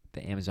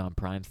the Amazon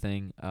Prime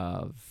thing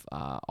of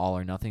All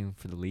or Nothing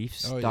for the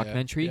Leafs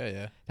documentary.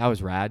 Yeah. That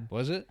was rad.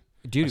 Was it?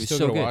 Dude, it was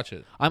so good. Watch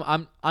it.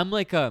 I'm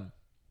like the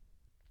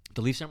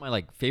Leafs aren't my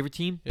like favorite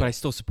team, but I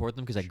still support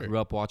them because I grew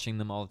up watching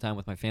them all the time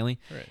with my family.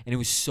 Right. And it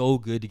was so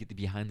good to get the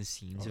behind the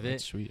scenes of it.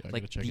 That's sweet. I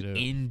like gotta check the it out.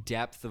 in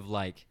depth of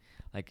like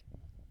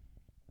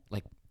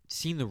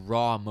seeing the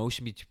raw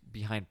emotion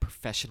behind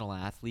professional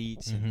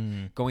athletes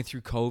and going through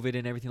COVID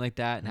and everything like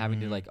that, and having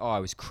to like, I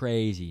was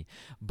crazy.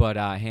 But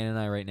Hannah and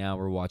I right now,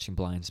 we're watching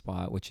Blind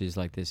Spot, which is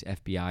like this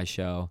FBI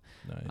show.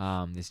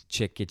 Nice. This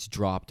chick gets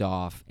dropped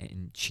off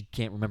and she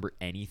can't remember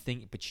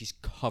anything, but she's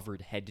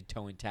covered head to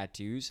toe in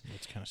tattoos.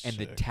 That's kind of sick. And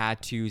the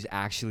tattoos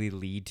actually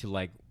lead to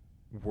like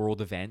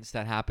world events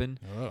that happen.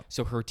 Oh.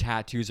 So her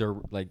tattoos are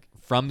like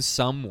from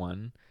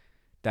someone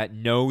that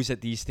knows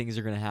that these things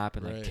are going to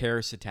happen, like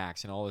terrorist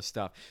attacks and all this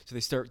stuff. So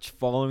they start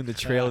following the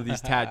trail of these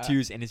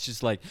tattoos, and it's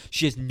just like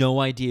she has no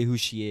idea who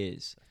she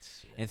is.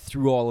 And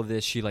through all of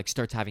this, she like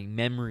starts having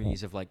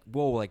memories of like,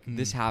 whoa, like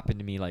this happened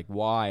to me, like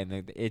why?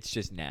 And it's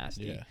just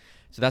nasty. Yeah.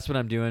 So that's what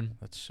I'm doing.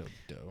 That's so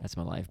dope. That's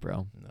my life,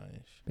 bro. Nice.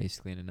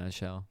 Basically in a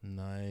nutshell.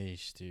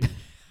 Nice, dude.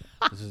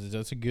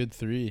 That's a good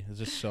 3.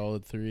 That's a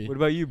solid 3. What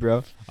about you,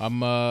 bro?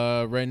 I'm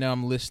right now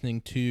I'm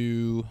listening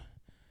to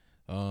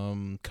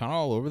kind of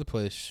all over the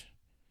place.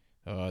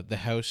 The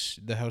house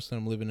that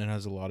I'm living in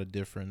has a lot of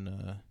different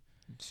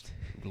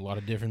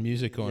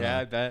music going on. Yeah,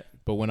 I bet.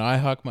 But when I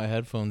huck my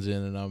headphones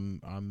in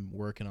and I'm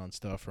working on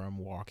stuff or I'm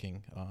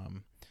walking,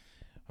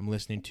 I'm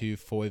listening to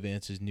Foy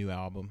Vance's new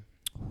album.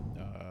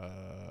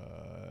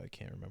 I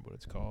can't remember what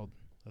it's called.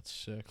 That's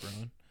sick,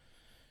 Ron.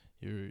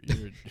 You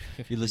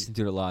listen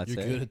to it a lot.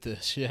 You're good at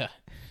this. Yeah.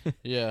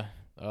 Yeah.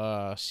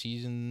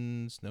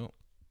 Seasons. No.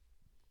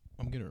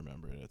 I'm gonna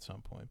remember it at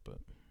some point, but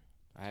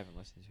I haven't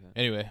listened to it.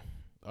 anyway.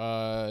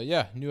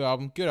 Yeah, new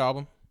album, good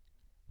album.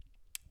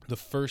 The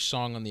first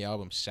song on the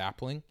album,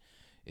 Sapling,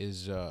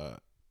 is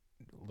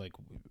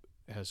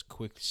has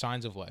quick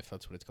Signs of Life.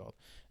 That's what it's called.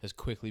 Has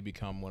quickly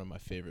become one of my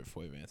favorite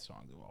Foy Vance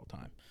songs of all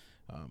time.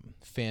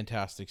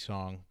 Fantastic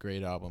song,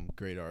 great album,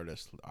 great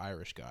artist,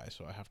 Irish guy.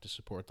 So I have to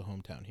support the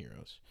hometown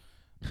heroes.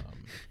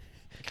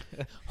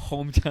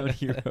 Hometown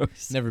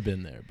heroes. Never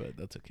been there, but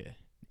that's okay.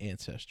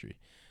 Ancestry.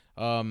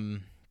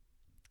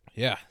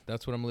 Yeah,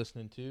 that's what I'm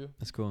listening to.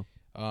 That's cool.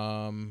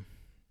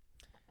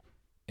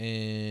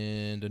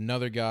 And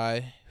another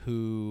guy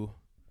who,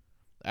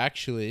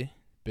 actually,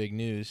 big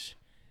news,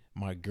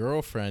 my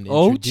girlfriend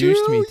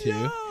introduced me to.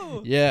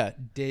 No. Yeah,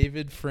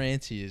 David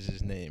Francie is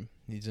his name.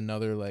 He's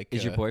another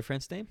Is your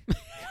boyfriend's name?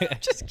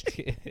 Just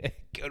kidding.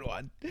 Good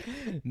one.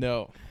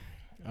 No.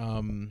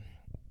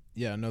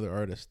 Yeah, another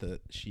artist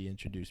that she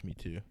introduced me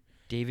to.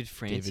 David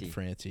Francie. David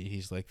Francie.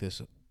 He's like this.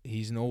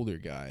 He's an older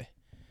guy,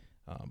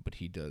 but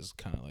he does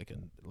kind of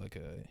like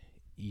a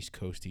East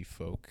Coasty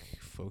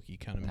folky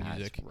kind of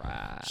music. That's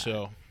right.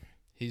 So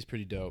he's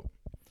pretty dope.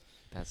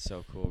 That's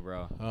so cool,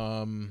 bro. What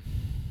am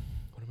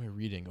I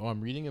reading? Oh, I'm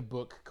reading a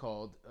book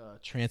called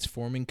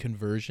Transforming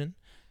Conversion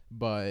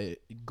by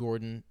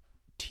Gordon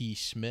T.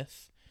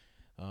 Smith.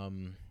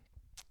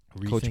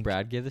 Coach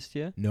Brad gave this to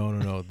you?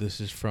 No.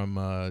 This is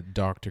from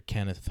Dr.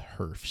 Kenneth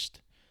Hurst.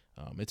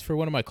 It's for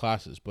one of my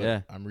classes, but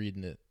Yeah. I'm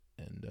reading it.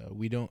 And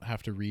we don't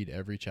have to read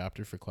every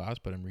chapter for class,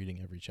 but I'm reading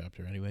every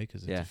chapter anyway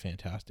because it's a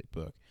fantastic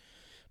book.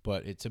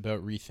 But it's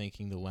about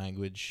rethinking the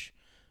language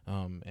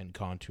and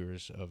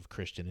contours of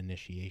Christian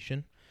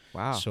initiation.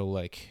 Wow. So,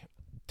 like,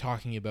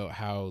 talking about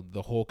how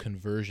the whole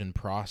conversion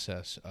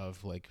process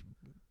of, like,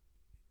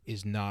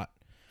 is not...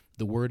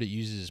 The word it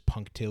uses is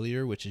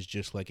punctiliar, which is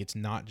just, like, it's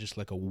not just,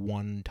 like, a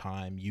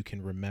one-time you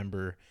can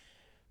remember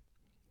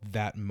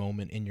that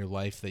moment in your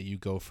life that you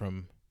go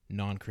from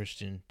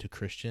non-Christian to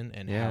Christian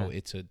and how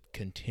it's a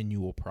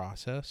continual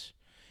process.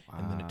 Wow.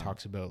 And then it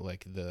talks about,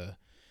 like, the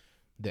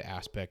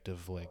aspect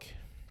of, like,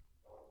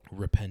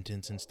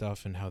 repentance and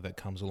stuff and how that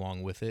comes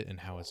along with it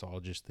and how it's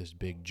all just this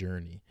big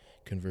journey.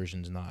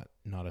 Conversion's not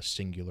a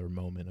singular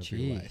moment of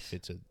your life.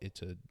 It's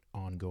a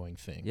ongoing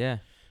thing. Yeah.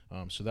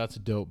 So that's a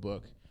dope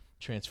book,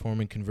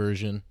 Transforming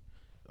Conversion,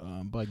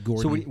 by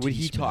Gordon. So would T.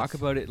 he Smith. talk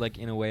about it like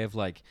in a way of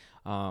like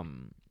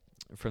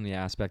from the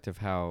aspect of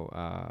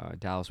how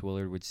Dallas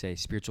Willard would say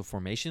spiritual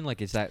formation?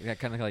 Like is that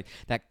kind of like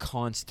that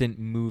constant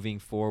moving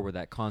forward,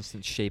 that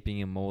constant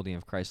shaping and molding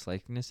of Christ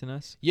likeness in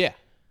us? Yeah.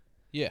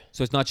 Yeah.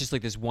 So it's not just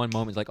like this one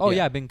moment, like, oh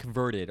yeah, I've been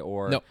converted,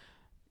 or no.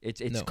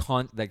 It's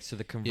like so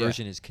the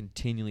conversion is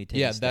continually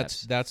taking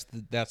steps. that's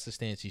the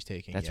stance he's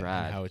taking. That's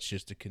right. And how it's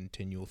just a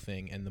continual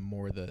thing, and the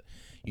more that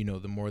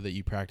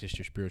you practice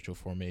your spiritual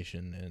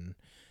formation, and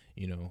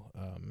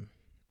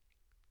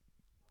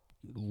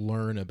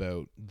learn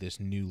about this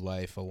new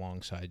life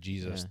alongside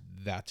Jesus,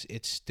 that's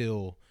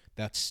still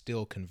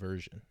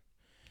conversion.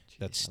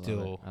 That's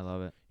I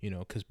love it.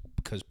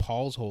 Because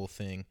Paul's whole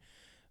thing.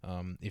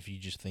 If you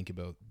just think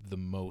about the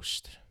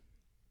most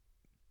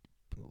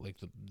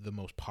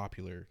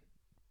popular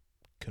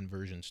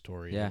conversion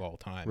story of all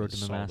time, Road to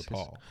is Saul to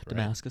Paul, right?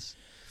 Damascus.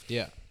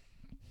 Yeah,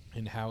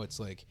 and how it's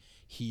like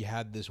he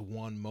had this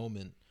one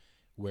moment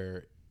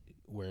where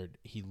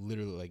he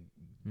literally like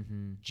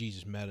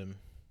Jesus met him,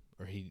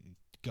 or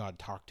God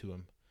talked to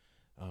him,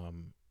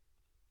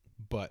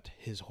 but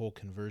his whole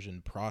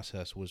conversion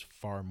process was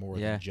far more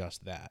than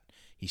just that.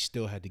 He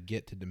still had to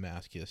get to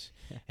Damascus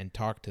and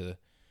talk to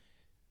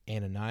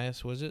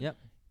Ananias, was it? Yep.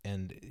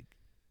 And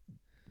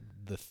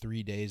the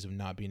 3 days of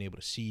not being able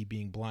to see,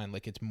 being blind,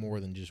 like it's more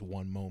than just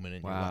one moment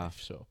in your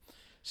life. So,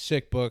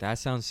 sick book. That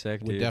sounds sick,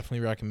 dude. Would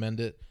definitely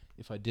recommend it.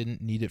 If I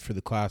didn't need it for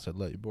the class, I'd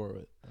let you borrow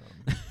it.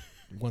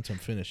 Once I'm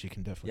finished, you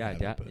can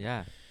definitely have it.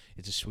 But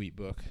it's a sweet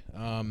book.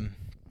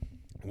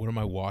 What am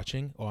I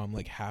watching? Oh, I'm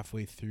like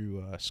halfway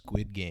through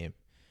Squid Game.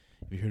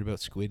 Have you heard about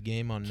Squid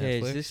Game on Netflix? Okay,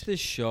 is this the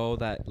show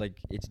that like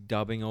it's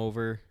dubbing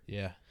over?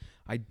 Yeah.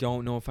 I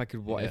don't know if I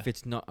could watch if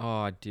it's not.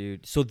 Oh,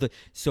 dude.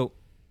 So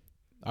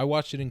I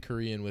watched it in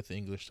Korean with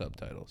English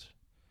subtitles.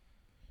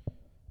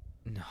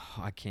 No,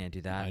 I can't do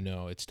that. I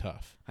know, it's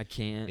tough. I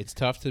can't. It's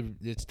tough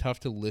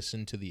to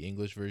listen to the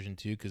English version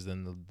too, because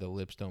then the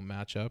lips don't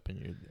match up, and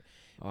you're.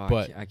 Oh,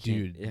 but I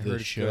can't. dude,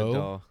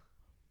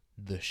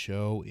 the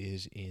show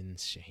is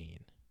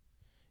insane.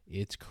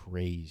 It's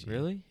crazy.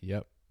 Really?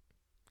 Yep.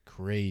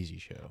 Crazy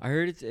show. I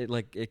heard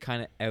it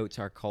kind of outs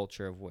our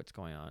culture of what's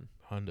going on.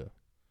 Hundo.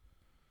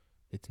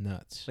 It's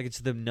nuts. Like it's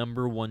the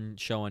number one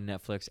show on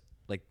Netflix,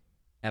 like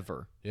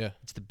ever. Yeah.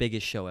 It's the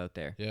biggest show out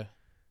there. Yeah.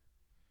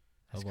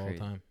 That's of crazy.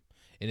 all time.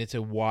 And it's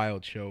a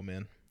wild show,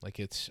 man.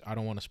 Like I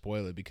don't want to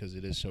spoil it because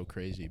it is so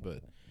crazy,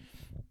 but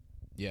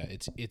yeah,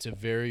 it's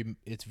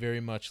very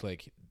much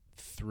like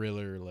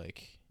thriller,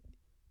 like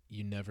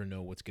you never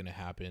know what's going to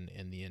happen,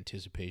 and the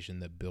anticipation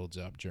that builds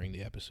up during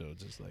the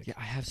episodes is like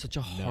I have such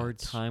a hard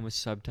time with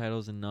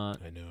subtitles and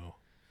not. I know.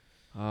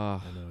 Oh,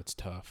 I know it's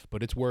tough,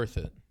 but it's worth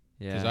it.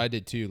 yeah. Because I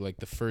did too. Like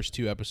the first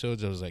 2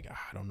 episodes, I was like,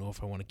 I don't know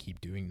if I want to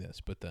keep doing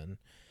this. But then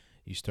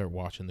you start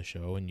watching the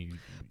show and you.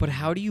 But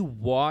how do you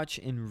watch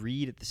and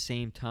read at the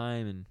same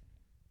time? And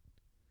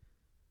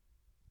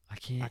I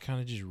can't. I kind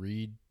of just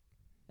read.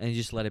 And you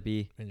just let it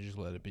be. And just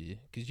let it be.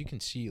 Because you can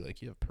see,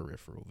 like, you have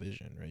peripheral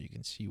vision, right? You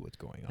can see what's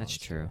going on. That's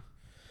true.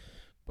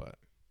 But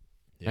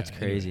yeah, that's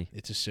crazy. Anyway,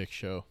 it's a sick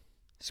show.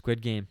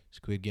 Squid Game.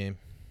 Squid Game.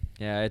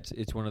 Yeah,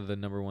 it's one of the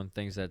number one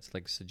things that's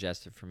like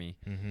suggested for me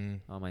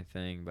on my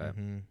thing. But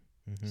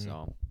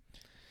so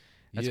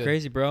that's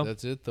crazy, bro.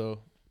 That's it though.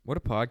 What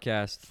a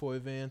podcast. Foy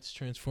Vance,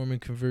 Transforming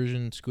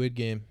Conversion, Squid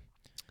Game.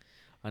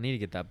 I need to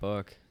get that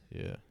book.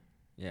 Yeah.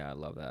 Yeah, I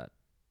love that.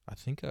 I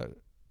think I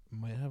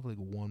might have like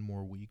one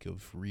more week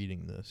of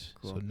reading this.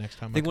 Cool. So next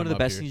time I think one of the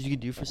best things you can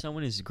do for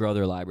someone is grow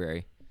their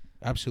library.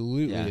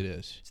 Absolutely, Yeah. it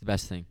is. It's the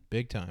best thing.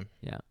 Big time.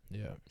 Yeah.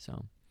 Yeah.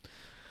 So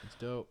It's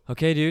dope.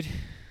 okay, dude.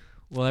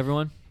 Well,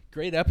 everyone,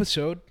 Great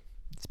episode.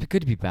 it's been good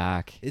to be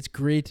back. It's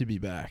great to be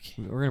back.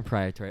 We're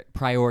gonna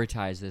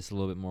prioritize this a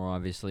little bit more,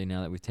 obviously,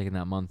 now that we've taken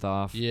that month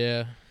off.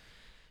 Yeah.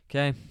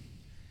 Okay.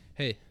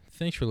 Hey,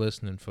 thanks for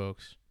listening,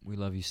 folks. We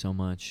love you so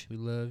much. We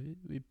love you.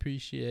 We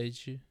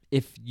appreciate you.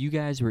 If you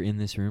guys were in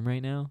this room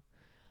right now,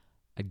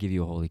 I'd give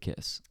you a holy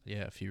kiss.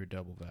 Yeah, if you were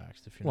double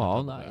vaxxed. If you're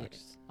Well, not double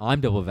vaxxed.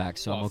 I'm double vaxxed,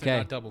 so I'm If they're okay.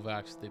 not double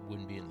vaxxed, they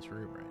wouldn't be in this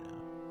room right now.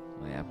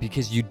 Well, yeah,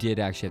 because you did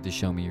actually have to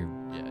show me your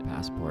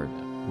passport.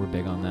 Yeah. We're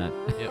big on that.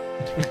 Yep.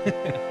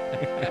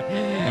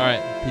 All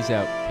right. Peace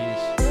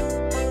out. Peace.